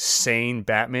sane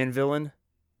Batman villain,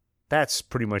 that's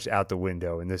pretty much out the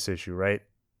window in this issue, right?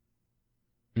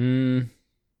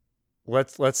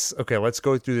 Let's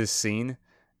go through this scene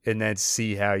and then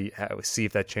see see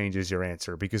if that changes your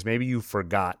answer, because maybe you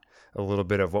forgot a little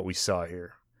bit of what we saw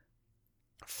here.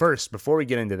 First, before we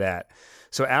get into that,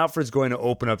 so Alfred's going to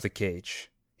open up the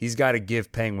cage. He's got to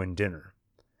give Penguin dinner.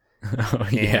 Oh,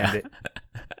 yeah.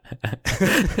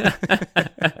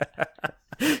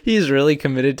 He's really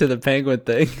committed to the Penguin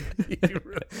thing.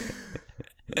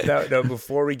 No,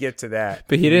 before we get to that.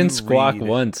 But he didn't squawk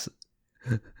once.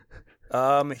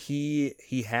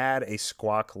 He had a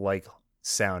squawk-like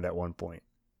sound at one point,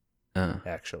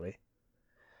 actually.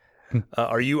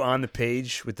 Are you on the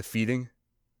page with the feeding?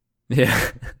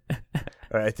 Yeah.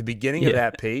 All right, at the beginning of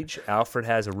that page, Alfred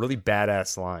has a really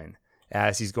badass line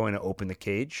as he's going to open the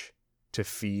cage to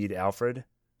feed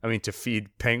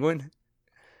Penguin.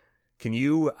 Can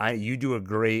you do a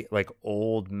great,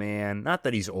 old man, not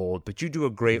that he's old, but you do a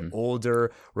great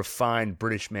older, refined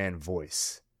British man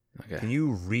voice. Okay. Can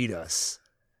you read us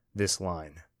this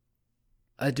line?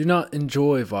 I do not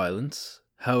enjoy violence.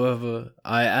 However,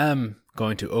 I am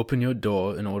going to open your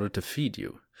door in order to feed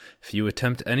you. If you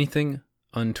attempt anything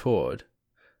untoward,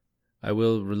 I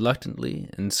will reluctantly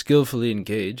and skillfully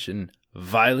engage in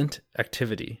violent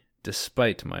activity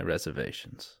despite my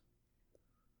reservations.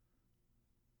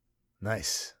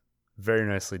 Nice. Very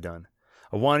nicely done.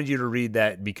 I wanted you to read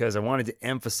that because I wanted to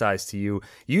emphasize to you,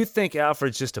 you think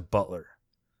Alfred's just a butler.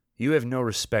 You have no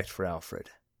respect for Alfred.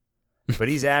 But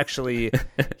he's actually,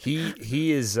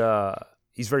 he's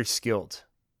very skilled.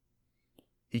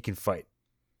 He can fight.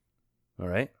 All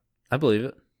right? I believe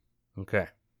it. Okay.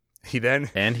 He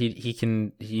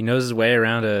knows his way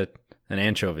around an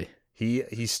anchovy.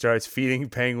 He starts feeding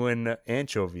Penguin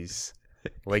anchovies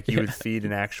like you would feed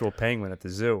an actual penguin at the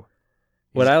zoo.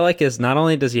 What I like is not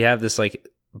only does he have this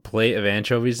plate of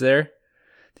anchovies there,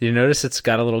 did you notice it's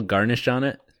got a little garnish on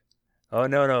it? Oh,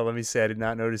 no, let me say I did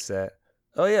not notice that.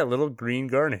 Oh yeah, little green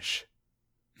garnish.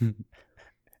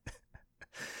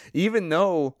 Even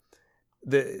though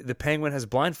the penguin has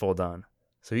blindfold on,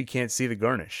 so he can't see the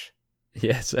garnish.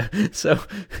 Yes, so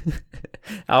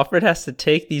Alfred has to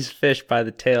take these fish by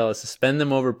the tail, suspend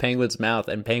them over Penguin's mouth,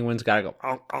 and Penguin's got to go.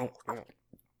 Oh, oh, oh.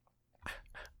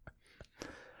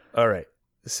 All right,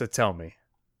 so tell me,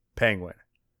 Penguin,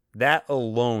 that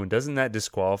alone, doesn't that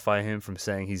disqualify him from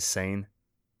saying he's sane?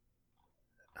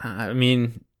 I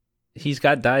mean, he's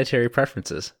got dietary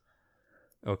preferences.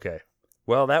 Okay,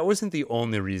 well, that wasn't the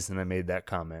only reason I made that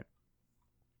comment,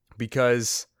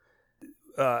 because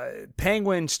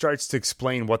Penguin starts to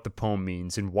explain what the poem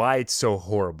means and why it's so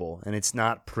horrible and it's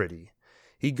not pretty.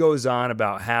 He goes on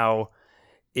about how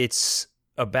it's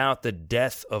about the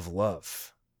death of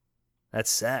love.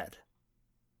 That's sad.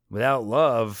 Without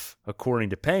love, according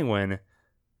to Penguin,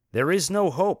 there is no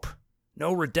hope,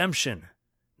 no redemption,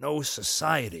 no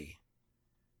society.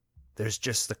 There's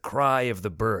just the cry of the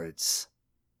birds.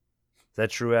 Is that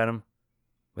true, Adam?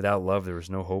 Without love, there is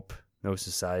no hope, no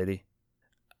society.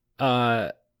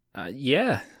 Yeah,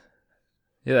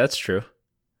 that's true.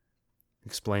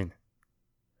 Explain.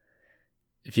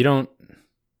 If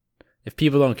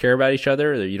people don't care about each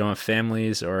other, or you don't have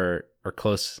families or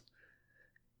close,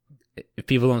 if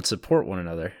people don't support one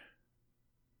another,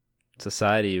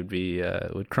 society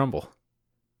would crumble.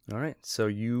 All right, so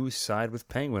you side with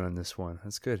Penguin on this one.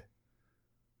 That's good.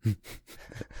 I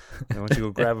want you to go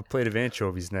grab a plate of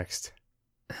anchovies next.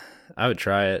 I would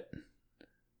try it.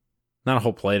 Not a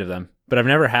whole plate of them, but I've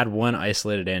never had one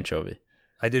isolated anchovy.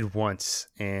 I did once,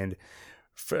 and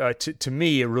to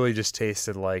me, it really just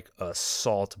tasted like a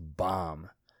salt bomb.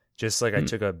 Just like I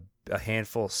took a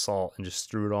handful of salt and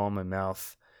just threw it all in my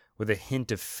mouth with a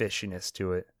hint of fishiness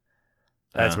to it.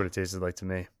 That's what it tasted like to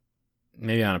me.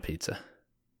 Maybe on a pizza.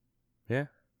 Yeah.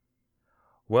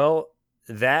 Well,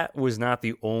 that was not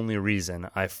the only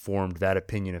reason I formed that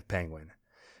opinion of Penguin.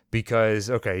 Because,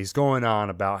 okay, he's going on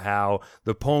about how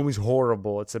the poem is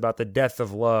horrible. It's about the death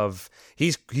of love.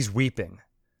 He's weeping.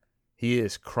 He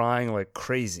is crying like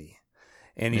crazy.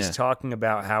 And he's talking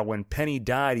about how when Penny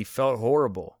died, he felt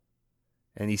horrible.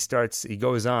 And he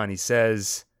goes on, he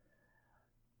says,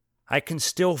 I can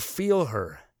still feel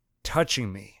her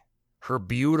touching me. Her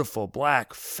beautiful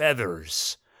black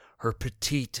feathers. Her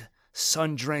petite,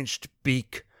 sun-drenched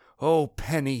beak. Oh,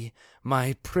 Penny,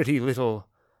 my pretty little...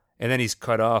 And then he's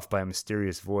cut off by a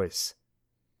mysterious voice.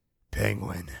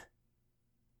 Penguin.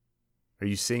 Are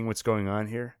you seeing what's going on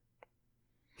here?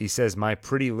 He says, my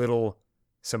pretty little...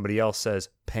 Somebody else says,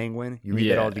 penguin. You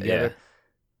read that all together? Yeah.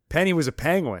 Penny was a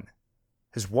penguin.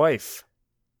 His wife.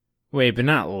 Wait, but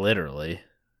not literally.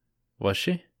 Was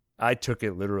she? I took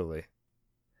it literally.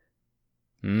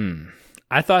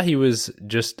 I thought he was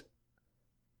just...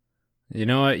 You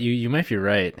know what? You might be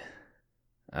right.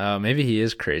 Maybe he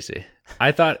is crazy.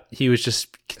 I thought he was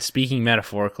just speaking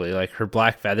metaphorically. Like her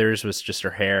black feathers was just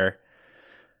her hair.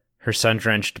 Her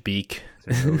sun-drenched beak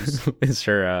is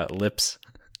her lips.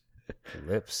 Her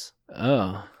lips.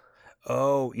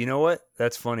 Oh, you know what?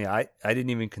 That's funny. I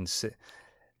didn't even consider...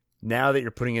 Now that you're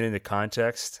putting it into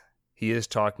context, he is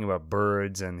talking about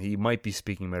birds, and he might be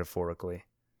speaking metaphorically.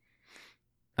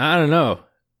 I don't know.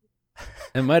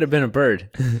 It might have been a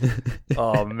bird.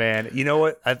 Oh, man. You know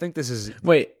what? I think this is...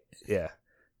 Wait. Yeah.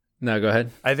 No, go ahead.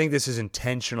 I think this is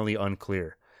intentionally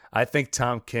unclear. I think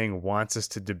Tom King wants us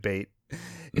to debate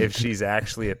if she's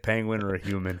actually a penguin or a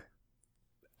human.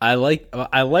 I like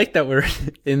that we're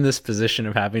in this position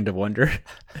of having to wonder.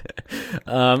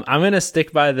 I'm going to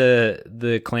stick by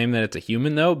the claim that it's a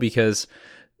human, though, because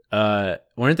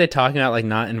weren't they talking about like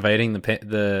not inviting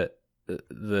the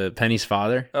Penny's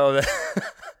father? Oh,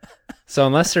 so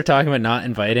unless they're talking about not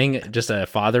inviting just a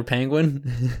father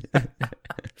penguin.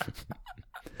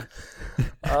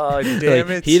 Oh, damn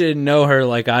like, it. He didn't know her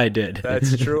like I did.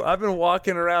 That's true. I've been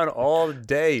walking around all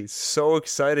day so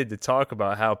excited to talk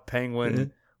about how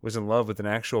Penguin was in love with an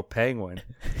actual penguin.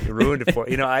 You ruined it for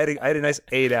I had a nice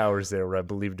 8 hours there where I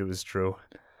believed it was true.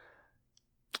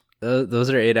 Those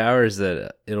are 8 hours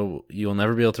that you'll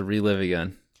never be able to relive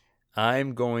again.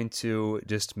 I'm going to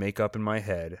just make up in my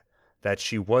head that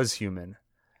she was human,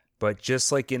 but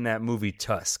just like in that movie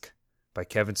Tusk by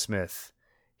Kevin Smith,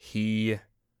 he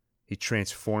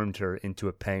transformed her into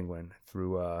a penguin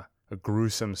through a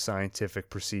gruesome scientific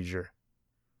procedure.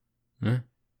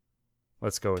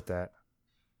 Let's go with that.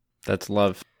 That's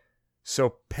love.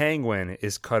 So Penguin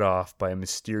is cut off by a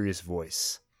mysterious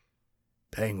voice.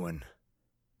 Penguin.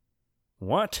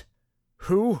 What?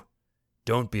 Who?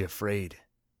 Don't be afraid.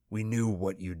 We knew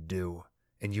what you'd do,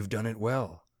 and you've done it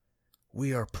well.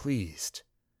 We are pleased.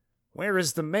 Where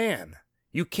is the man?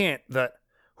 You can't,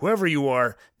 whoever you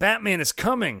are, Batman is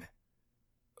coming.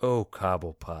 Oh,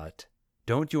 Cobblepot,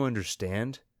 don't you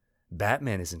understand?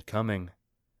 Batman isn't coming.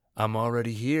 I'm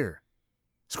already here.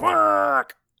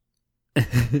 Squawk!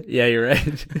 Yeah, you're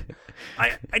right.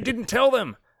 I didn't tell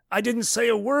them. I didn't say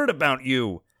a word about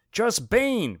you. Just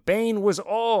Bane. Bane was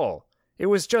all. It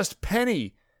was just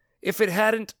Penny. If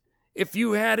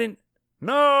you hadn't,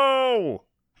 no!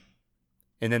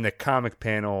 And then the comic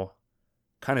panel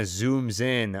kind of zooms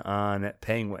in on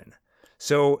Penguin.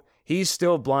 So he's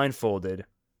still blindfolded.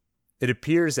 It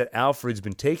appears that Alfred's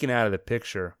been taken out of the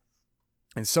picture,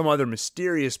 and some other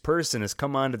mysterious person has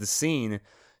come onto the scene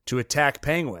to attack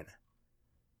Penguin.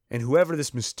 And whoever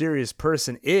this mysterious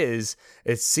person is,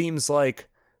 it seems like,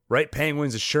 right,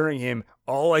 Penguin's assuring him,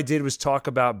 all I did was talk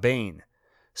about Bane.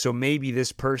 So maybe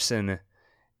this person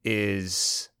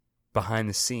is behind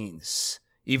the scenes,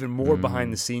 even more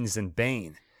behind the scenes than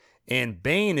Bane. And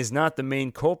Bane is not the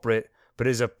main culprit, but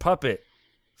is a puppet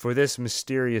for this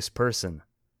mysterious person,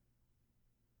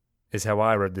 is how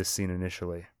I read this scene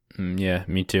initially. Yeah,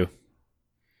 me too.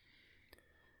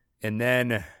 And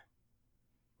then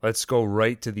let's go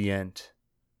right to the end.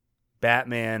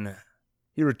 Batman,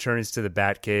 he returns to the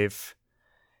Batcave.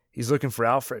 He's looking for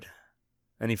Alfred,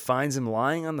 and he finds him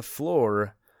lying on the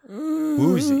floor,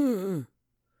 woozy.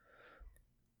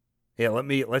 Yeah,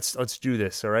 let's do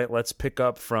this, all right? Let's pick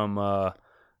up from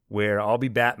where I'll be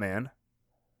Batman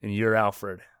and you're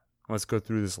Alfred. Let's go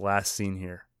through this last scene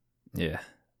here. Yeah.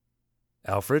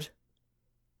 Alfred?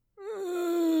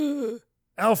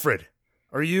 Alfred,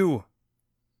 are you...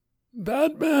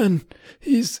 Batman,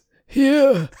 he's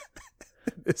here.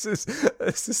 This is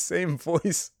the same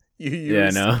voice you use. Yeah,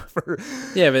 I know.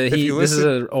 Yeah, but this is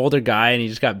an older guy and he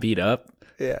just got beat up.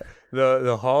 Yeah.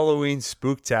 The Halloween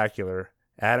Spooktacular,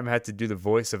 Adam had to do the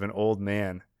voice of an old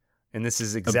man. And this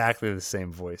is exactly the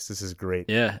same voice. This is great.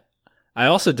 Yeah. I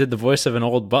also did the voice of an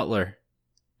old butler.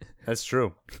 That's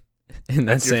true. In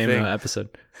that same episode.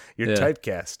 You're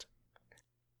typecast.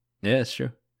 Yeah, it's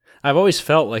true. I've always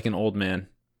felt like an old man.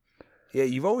 Yeah,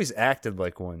 you've always acted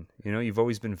like one. You know, you've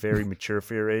always been very mature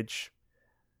for your age.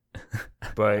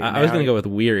 But I was going to go with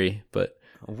weary, but...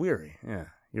 Weary, yeah.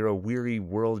 You're a weary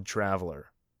world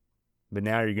traveler. But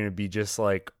now you're going to be just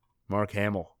like Mark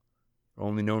Hamill,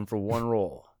 only known for one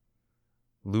role.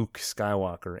 Luke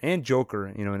Skywalker and Joker,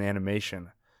 in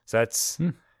animation. So that's...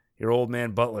 You're You're Old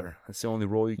Man Butler. That's the only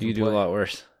role you can You play. do a lot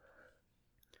worse.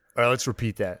 All right, let's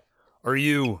repeat that. Are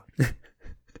you...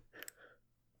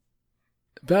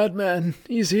 Batman,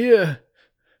 he's here.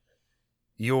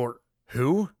 You're...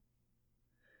 Who?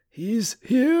 He's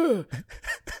here.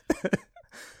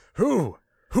 Who?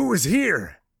 Who is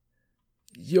here?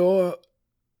 Your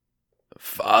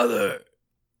father.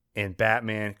 And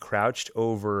Batman crouched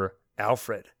over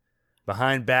Alfred.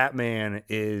 Behind Batman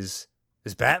is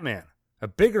Batman. A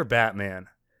bigger Batman.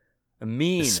 A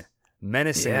mean,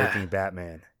 menacing-looking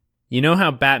Batman. You know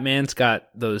how Batman's got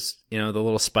those, the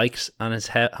little spikes on his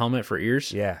helmet for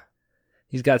ears? Yeah.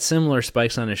 He's got similar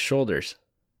spikes on his shoulders.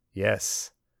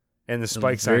 Yes. And the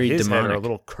spikes on his head are a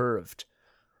little curved.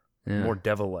 Yeah. More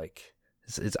devil-like.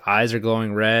 His eyes are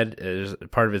glowing red. There's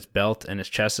part of his belt and his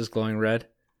chest is glowing red.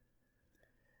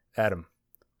 Adam,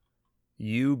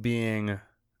 you being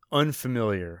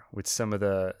unfamiliar with some of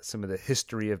the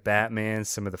history of Batman,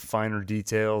 some of the finer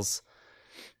details,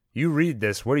 you read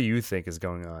this, what do you think is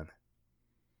going on?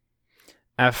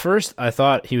 At first, I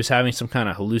thought he was having some kind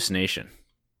of hallucination.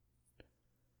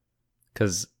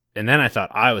 And then I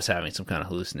thought I was having some kind of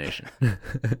hallucination.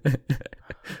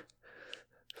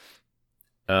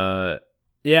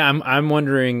 I'm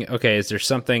wondering, okay, is there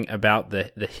something about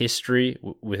the history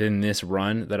within this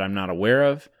run that I'm not aware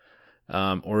of?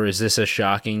 Or is this as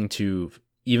shocking to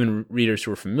even readers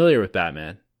who are familiar with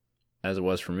Batman as it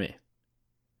was for me?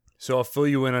 So I'll fill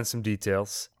you in on some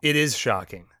details. It is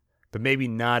shocking, but maybe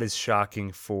not as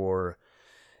shocking for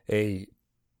a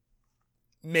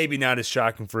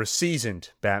seasoned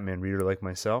Batman reader like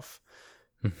myself,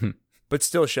 but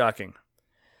still shocking.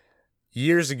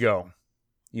 Years ago,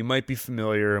 you might be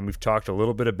familiar, and we've talked a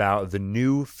little bit about the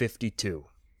New 52.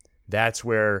 That's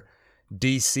where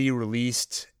DC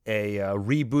released a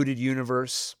rebooted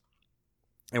universe.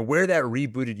 And where that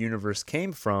rebooted universe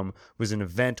came from was an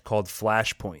event called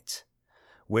Flashpoint,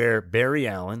 where Barry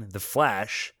Allen, the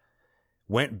Flash,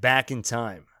 went back in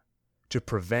time to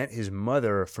prevent his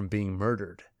mother from being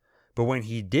murdered. But when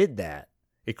he did that,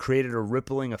 it created a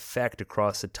rippling effect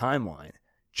across the timeline,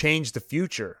 changed the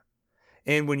future.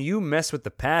 And when you mess with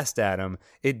the past, Adam,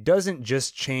 it doesn't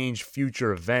just change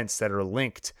future events that are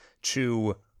linked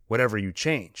to whatever you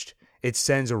changed. It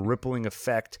sends a rippling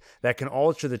effect that can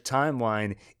alter the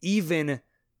timeline, even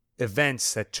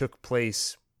events that took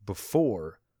place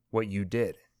before what you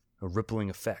did. A rippling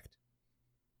effect.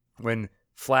 When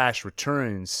Flash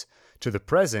returns to the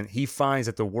present, he finds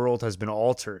that the world has been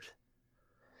altered.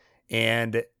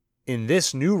 And in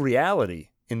this new reality,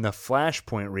 in the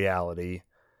Flashpoint reality,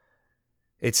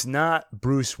 it's not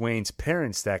Bruce Wayne's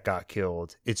parents that got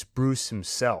killed. It's Bruce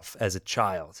himself as a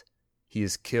child. He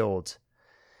is killed.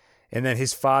 And then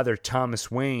his father, Thomas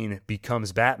Wayne,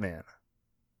 becomes Batman.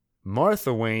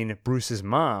 Martha Wayne, Bruce's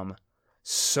mom,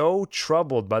 so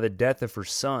troubled by the death of her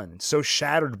son, so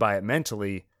shattered by it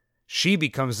mentally, she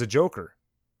becomes the Joker.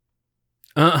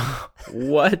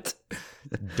 What?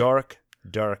 Dark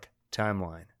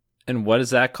timeline. And what is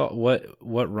that called?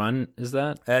 What run is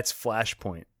that? That's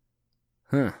Flashpoint.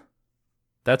 Huh.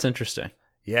 That's interesting.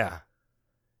 Yeah.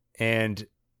 And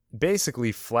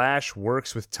basically, Flash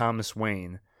works with Thomas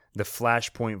Wayne, the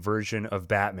Flashpoint version of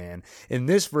Batman. And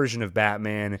this version of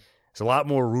Batman is a lot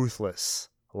more ruthless,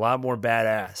 a lot more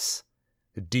badass,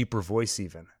 a deeper voice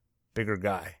even, bigger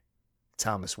guy,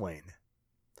 Thomas Wayne.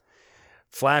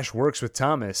 Flash works with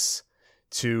Thomas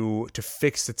to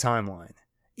fix the timeline,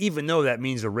 even though that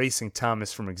means erasing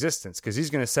Thomas from existence, because he's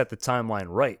going to set the timeline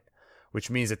right, which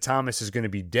means that Thomas is going to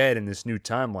be dead in this new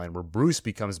timeline where Bruce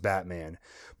becomes Batman.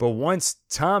 But once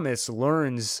Thomas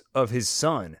learns of his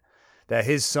son, that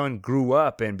his son grew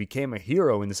up and became a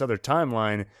hero in this other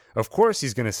timeline, of course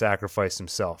he's going to sacrifice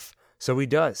himself. So he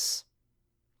does.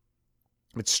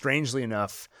 But strangely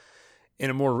enough,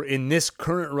 in this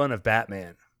current run of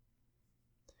Batman,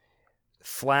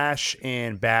 Flash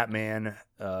and Batman,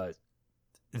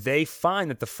 they find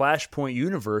that the Flashpoint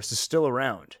universe is still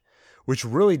around, which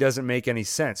really doesn't make any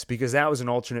sense because that was an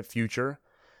alternate future.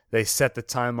 They set the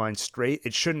timeline straight.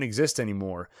 It shouldn't exist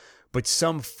anymore. But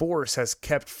some force has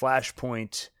kept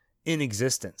Flashpoint in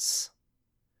existence.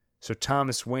 So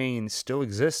Thomas Wayne still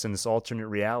exists in this alternate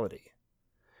reality.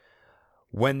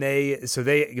 When they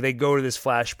go to this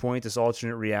Flashpoint, this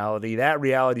alternate reality, that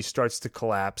reality starts to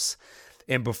collapse.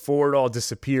 And before it all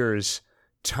disappears,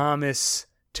 Thomas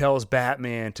tells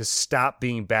Batman to stop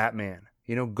being Batman.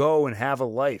 Go and have a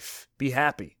life. Be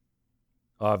happy.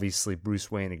 Obviously, Bruce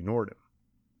Wayne ignored him.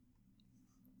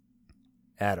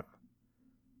 Adam,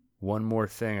 one more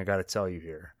thing I got to tell you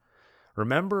here.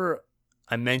 Remember,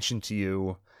 I mentioned to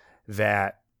you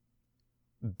that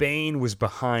Bane was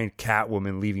behind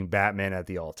Catwoman leaving Batman at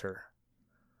the altar.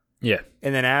 Yeah.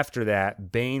 And then after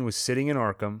that, Bane was sitting in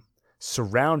Arkham,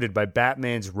 surrounded by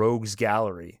Batman's rogues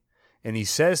gallery. And he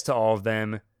says to all of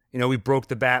them, we broke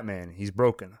the Batman. He's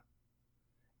broken.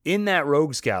 In that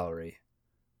rogues gallery,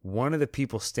 one of the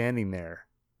people standing there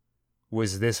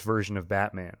was this version of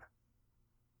Batman,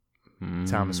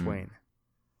 Thomas Wayne.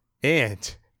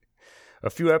 And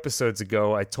a few episodes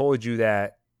ago, I told you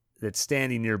that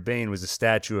standing near Bane was a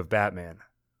statue of Batman.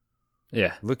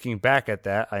 Yeah. Looking back at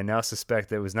that, I now suspect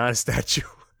that it was not a statue.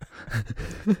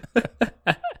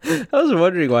 I was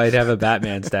wondering why I'd have a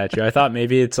Batman statue. I thought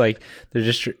maybe it's like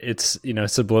it's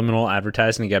subliminal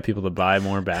advertising to get people to buy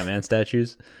more Batman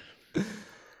statues.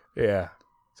 Yeah.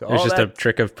 So it's just a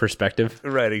trick of perspective.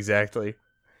 Right, exactly.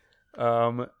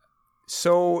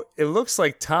 So it looks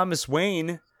like Thomas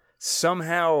Wayne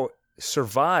somehow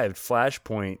survived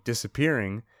Flashpoint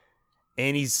disappearing,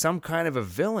 and he's some kind of a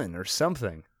villain or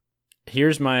something.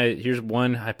 Here's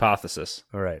one hypothesis.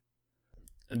 All right.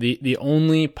 The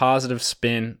only positive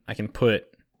spin I can put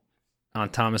on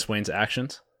Thomas Wayne's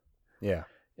actions,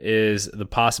 is the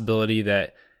possibility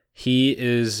that he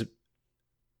is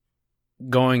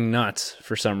going nuts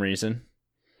for some reason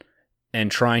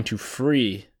and trying to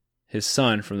free his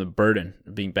son from the burden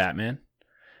of being Batman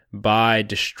by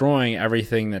destroying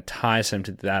everything that ties him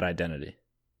to that identity.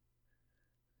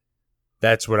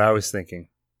 That's what I was thinking.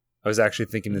 I was actually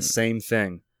thinking the same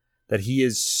thing, that he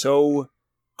is so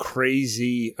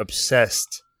crazy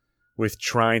obsessed with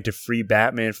trying to free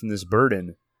Batman from this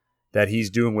burden that he's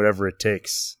doing whatever it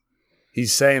takes.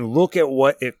 He's saying, look at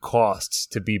what it costs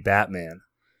to be Batman.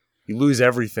 You lose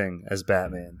everything as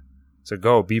Batman. So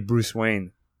go, be Bruce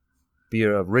Wayne. Be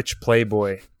a rich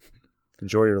playboy.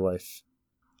 Enjoy your life.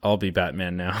 I'll be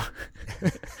Batman now.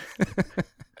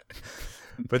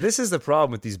 But this is the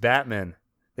problem with these Batmen.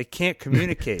 They can't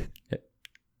communicate.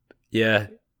 Yeah.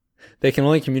 They can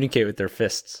only communicate with their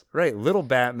fists. Right. Little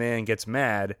Batman gets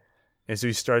mad, and so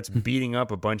he starts beating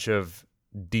up a bunch of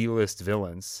D-list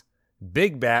villains.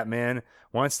 Big Batman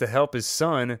wants to help his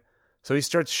son, so he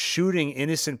starts shooting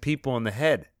innocent people in the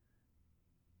head.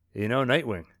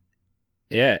 Nightwing.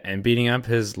 Yeah, and beating up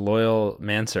his loyal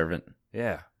manservant.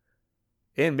 Yeah.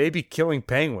 And maybe killing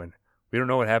Penguin. We don't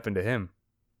know what happened to him.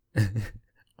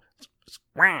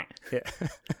 Yeah.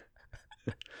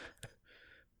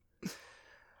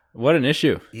 What an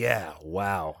issue. Yeah,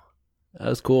 wow. That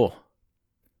was cool.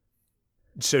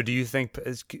 So do you think,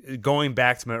 going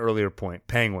back to my earlier point,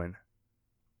 Penguin,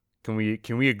 can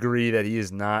we agree that he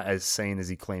is not as sane as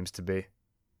he claims to be?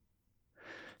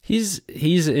 He's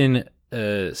in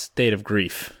a state of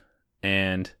grief.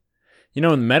 And, in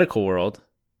the medical world,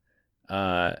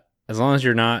 as long as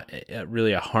you're not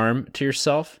really a harm to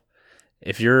yourself,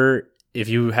 if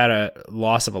you had a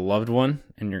loss of a loved one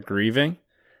and you're grieving,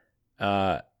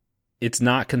 it's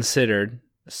not considered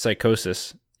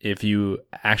psychosis if you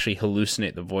actually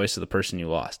hallucinate the voice of the person you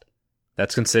lost.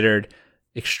 That's considered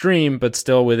extreme, but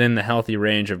still within the healthy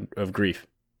range of grief.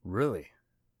 Really?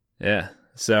 Yeah.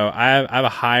 So I have a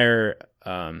higher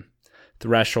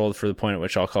threshold for the point at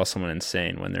which I'll call someone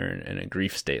insane when they're in a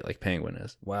grief state like Penguin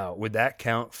is. Wow. Would that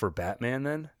count for Batman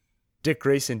then? Dick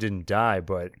Grayson didn't die,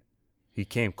 but he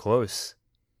came close.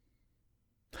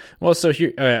 Well, so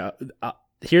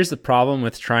here's the problem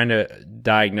with trying to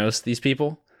diagnose these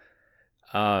people.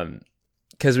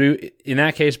 Because in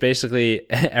that case, basically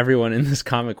everyone in this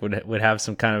comic would have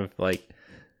some kind of like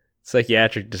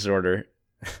psychiatric disorder.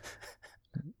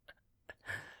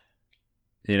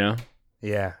 Yeah.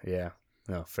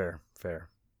 No, fair. So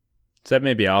that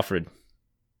may be Alfred.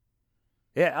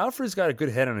 Yeah, Alfred's got a good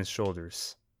head on his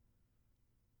shoulders.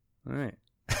 All right.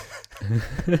 I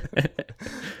think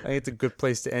it's a good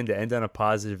place to end on a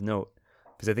positive note,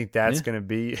 because I think that's going to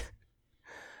be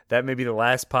that may be the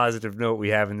last positive note we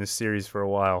have in this series for a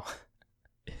while.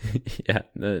 Yeah,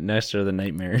 the next are the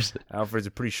nightmares. Alfred's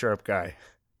a pretty sharp guy,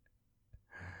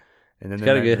 and then he's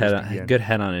got a good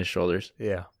head on his shoulders.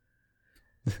 Yeah.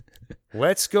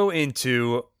 Let's go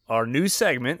into our new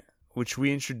segment, which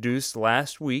we introduced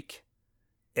last week,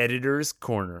 Editor's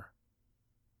Corner.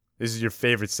 This is your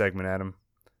favorite segment, Adam,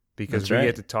 because we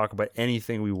get to talk about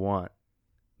anything we want.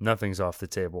 Nothing's off the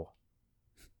table.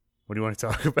 What do you want to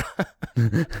talk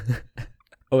about?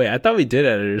 Oh, wait, I thought we did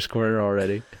Editor's Corner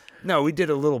already. No, we did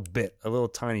a little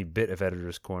tiny bit of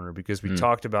Editor's Corner, because we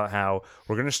talked about how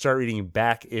we're going to start reading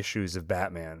back issues of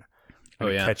Batman.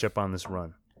 Catch up on this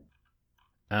run.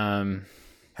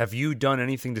 Have you done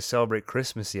anything to celebrate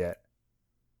Christmas yet?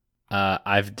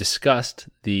 I've discussed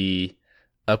the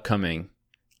upcoming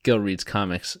Gil Reads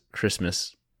Comics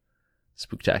Christmas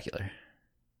Spooktacular.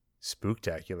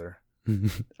 Spooktacular?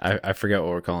 I forget what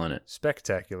we're calling it.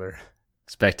 Spectacular.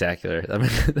 Spectacular.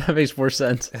 That makes more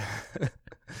sense.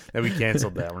 And we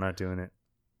canceled that. We're not doing it.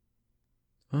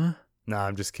 Huh? No,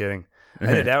 I'm just kidding.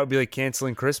 That would be like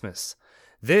canceling Christmas.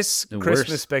 This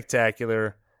Christmas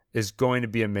Spectacular is going to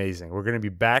be amazing. We're going to be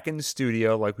back in the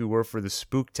studio like we were for the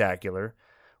Spooktacular. We're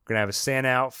going to have a Santa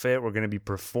outfit. We're going to be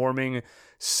performing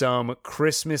some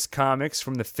Christmas comics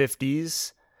from the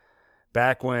 50s,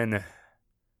 back when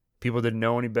people didn't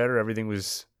know any better. Everything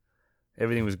was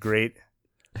great.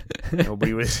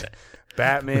 Nobody was.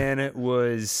 Batman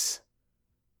wasn't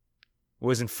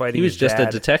fighting. He was just a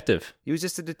detective. He was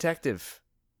just a detective.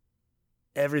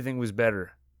 Everything was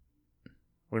better.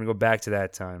 We're gonna go back to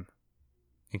that time.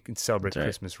 You can celebrate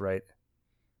Christmas right.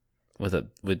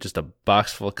 With just a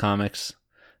box full of comics,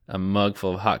 a mug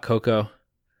full of hot cocoa,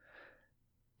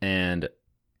 and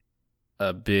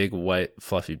a big white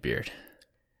fluffy beard.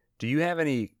 Do you have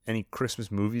any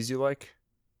Christmas movies you like?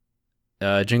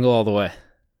 Jingle All the Way.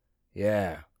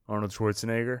 Yeah, Arnold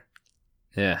Schwarzenegger.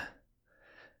 Yeah.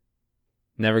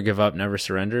 Never Give Up, Never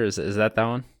Surrender. Is that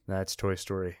one? That's Toy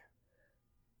Story.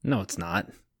 No, it's not.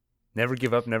 Never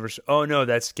Give Up, Never... Oh, no,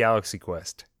 that's Galaxy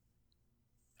Quest.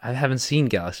 I haven't seen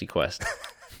Galaxy Quest.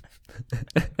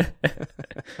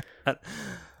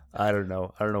 I don't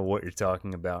know. I don't know what you're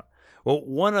talking about. Well,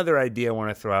 one other idea I want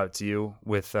to throw out to you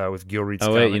with Gil Reed's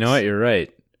comics. Oh, wait, you know what? You're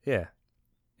right. Yeah.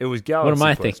 It was Galaxy What am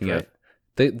I Quest, thinking right? of?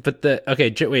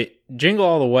 Wait. Jingle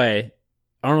All the Way,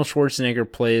 Arnold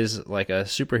Schwarzenegger plays like a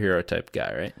superhero type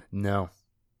guy, right? No.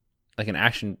 Like an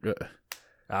action...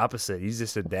 Opposite. He's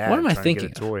just a dad. What am I trying thinking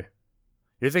to get a toy.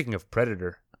 You're thinking of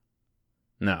Predator.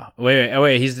 No.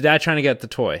 Wait. He's the dad trying to get the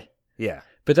toy. Yeah.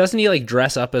 But doesn't he like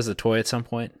dress up as a toy at some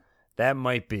point? That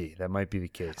might be the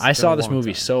case. I saw this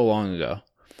movie so long ago.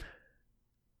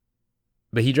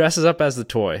 But he dresses up as the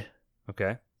toy.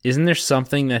 Okay. Isn't there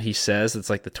something that he says that's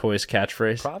like the toy's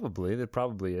catchphrase? Probably. There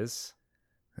probably is.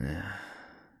 Yeah.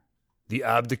 The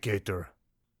Abdicator.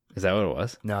 Is that what it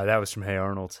was? No, that was from Hey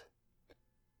Arnold.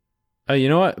 Oh, you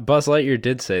know what? Buzz Lightyear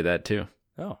did say that too.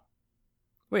 Oh.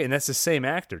 Wait, and that's the same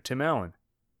actor, Tim Allen.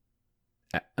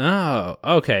 Oh,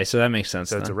 okay. So that makes sense.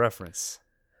 So it's a reference.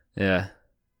 Yeah.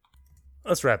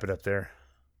 Let's wrap it up there.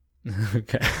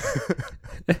 Okay.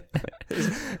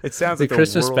 It sounds the like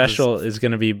Christmas special is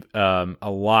going to be a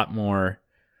lot more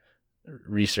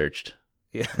researched,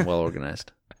 and well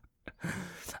organized.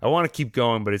 I want to keep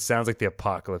going, but it sounds like the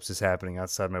apocalypse is happening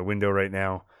outside my window right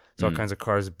now. There's all kinds of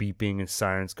cars beeping and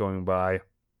sirens going by.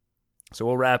 So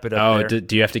we'll wrap it up. Oh,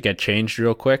 do you have to get changed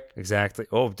real quick? Exactly.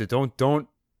 Oh, don't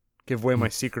give away my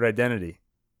secret identity.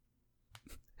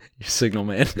 You're Signal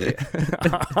Man.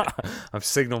 I'm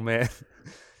Signal Man.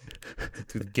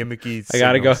 Gimmicky. I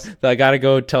gotta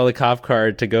go tell the cop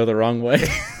car to go the wrong way.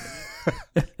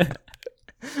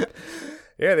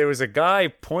 Yeah, there was a guy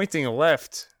pointing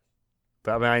left,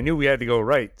 but I mean, I knew we had to go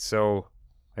right, so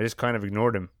I just kind of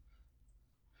ignored him.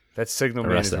 That Signal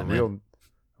Man is a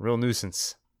real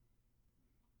nuisance.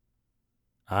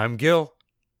 I'm Gil,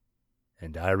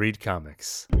 and I read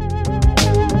comics.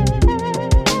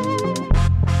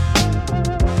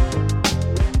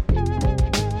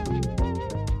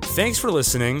 Thanks for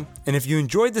listening, and if you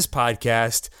enjoyed this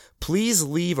podcast, please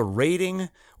leave a rating,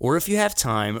 or if you have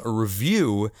time, a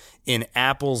review in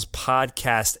Apple's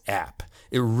podcast app.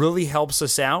 It really helps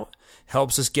us out,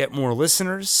 helps us get more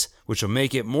listeners, which will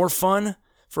make it more fun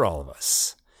for all of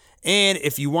us. And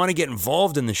if you want to get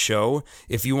involved in the show,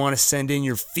 if you want to send in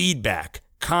your feedback,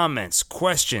 comments,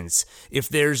 questions, if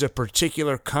there's a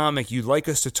particular comic you'd like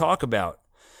us to talk about,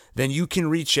 then you can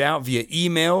reach out via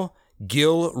email,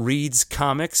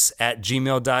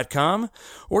 gilreadscomics@gmail.com,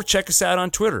 or check us out on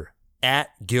Twitter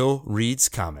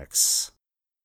 @gilreadscomics.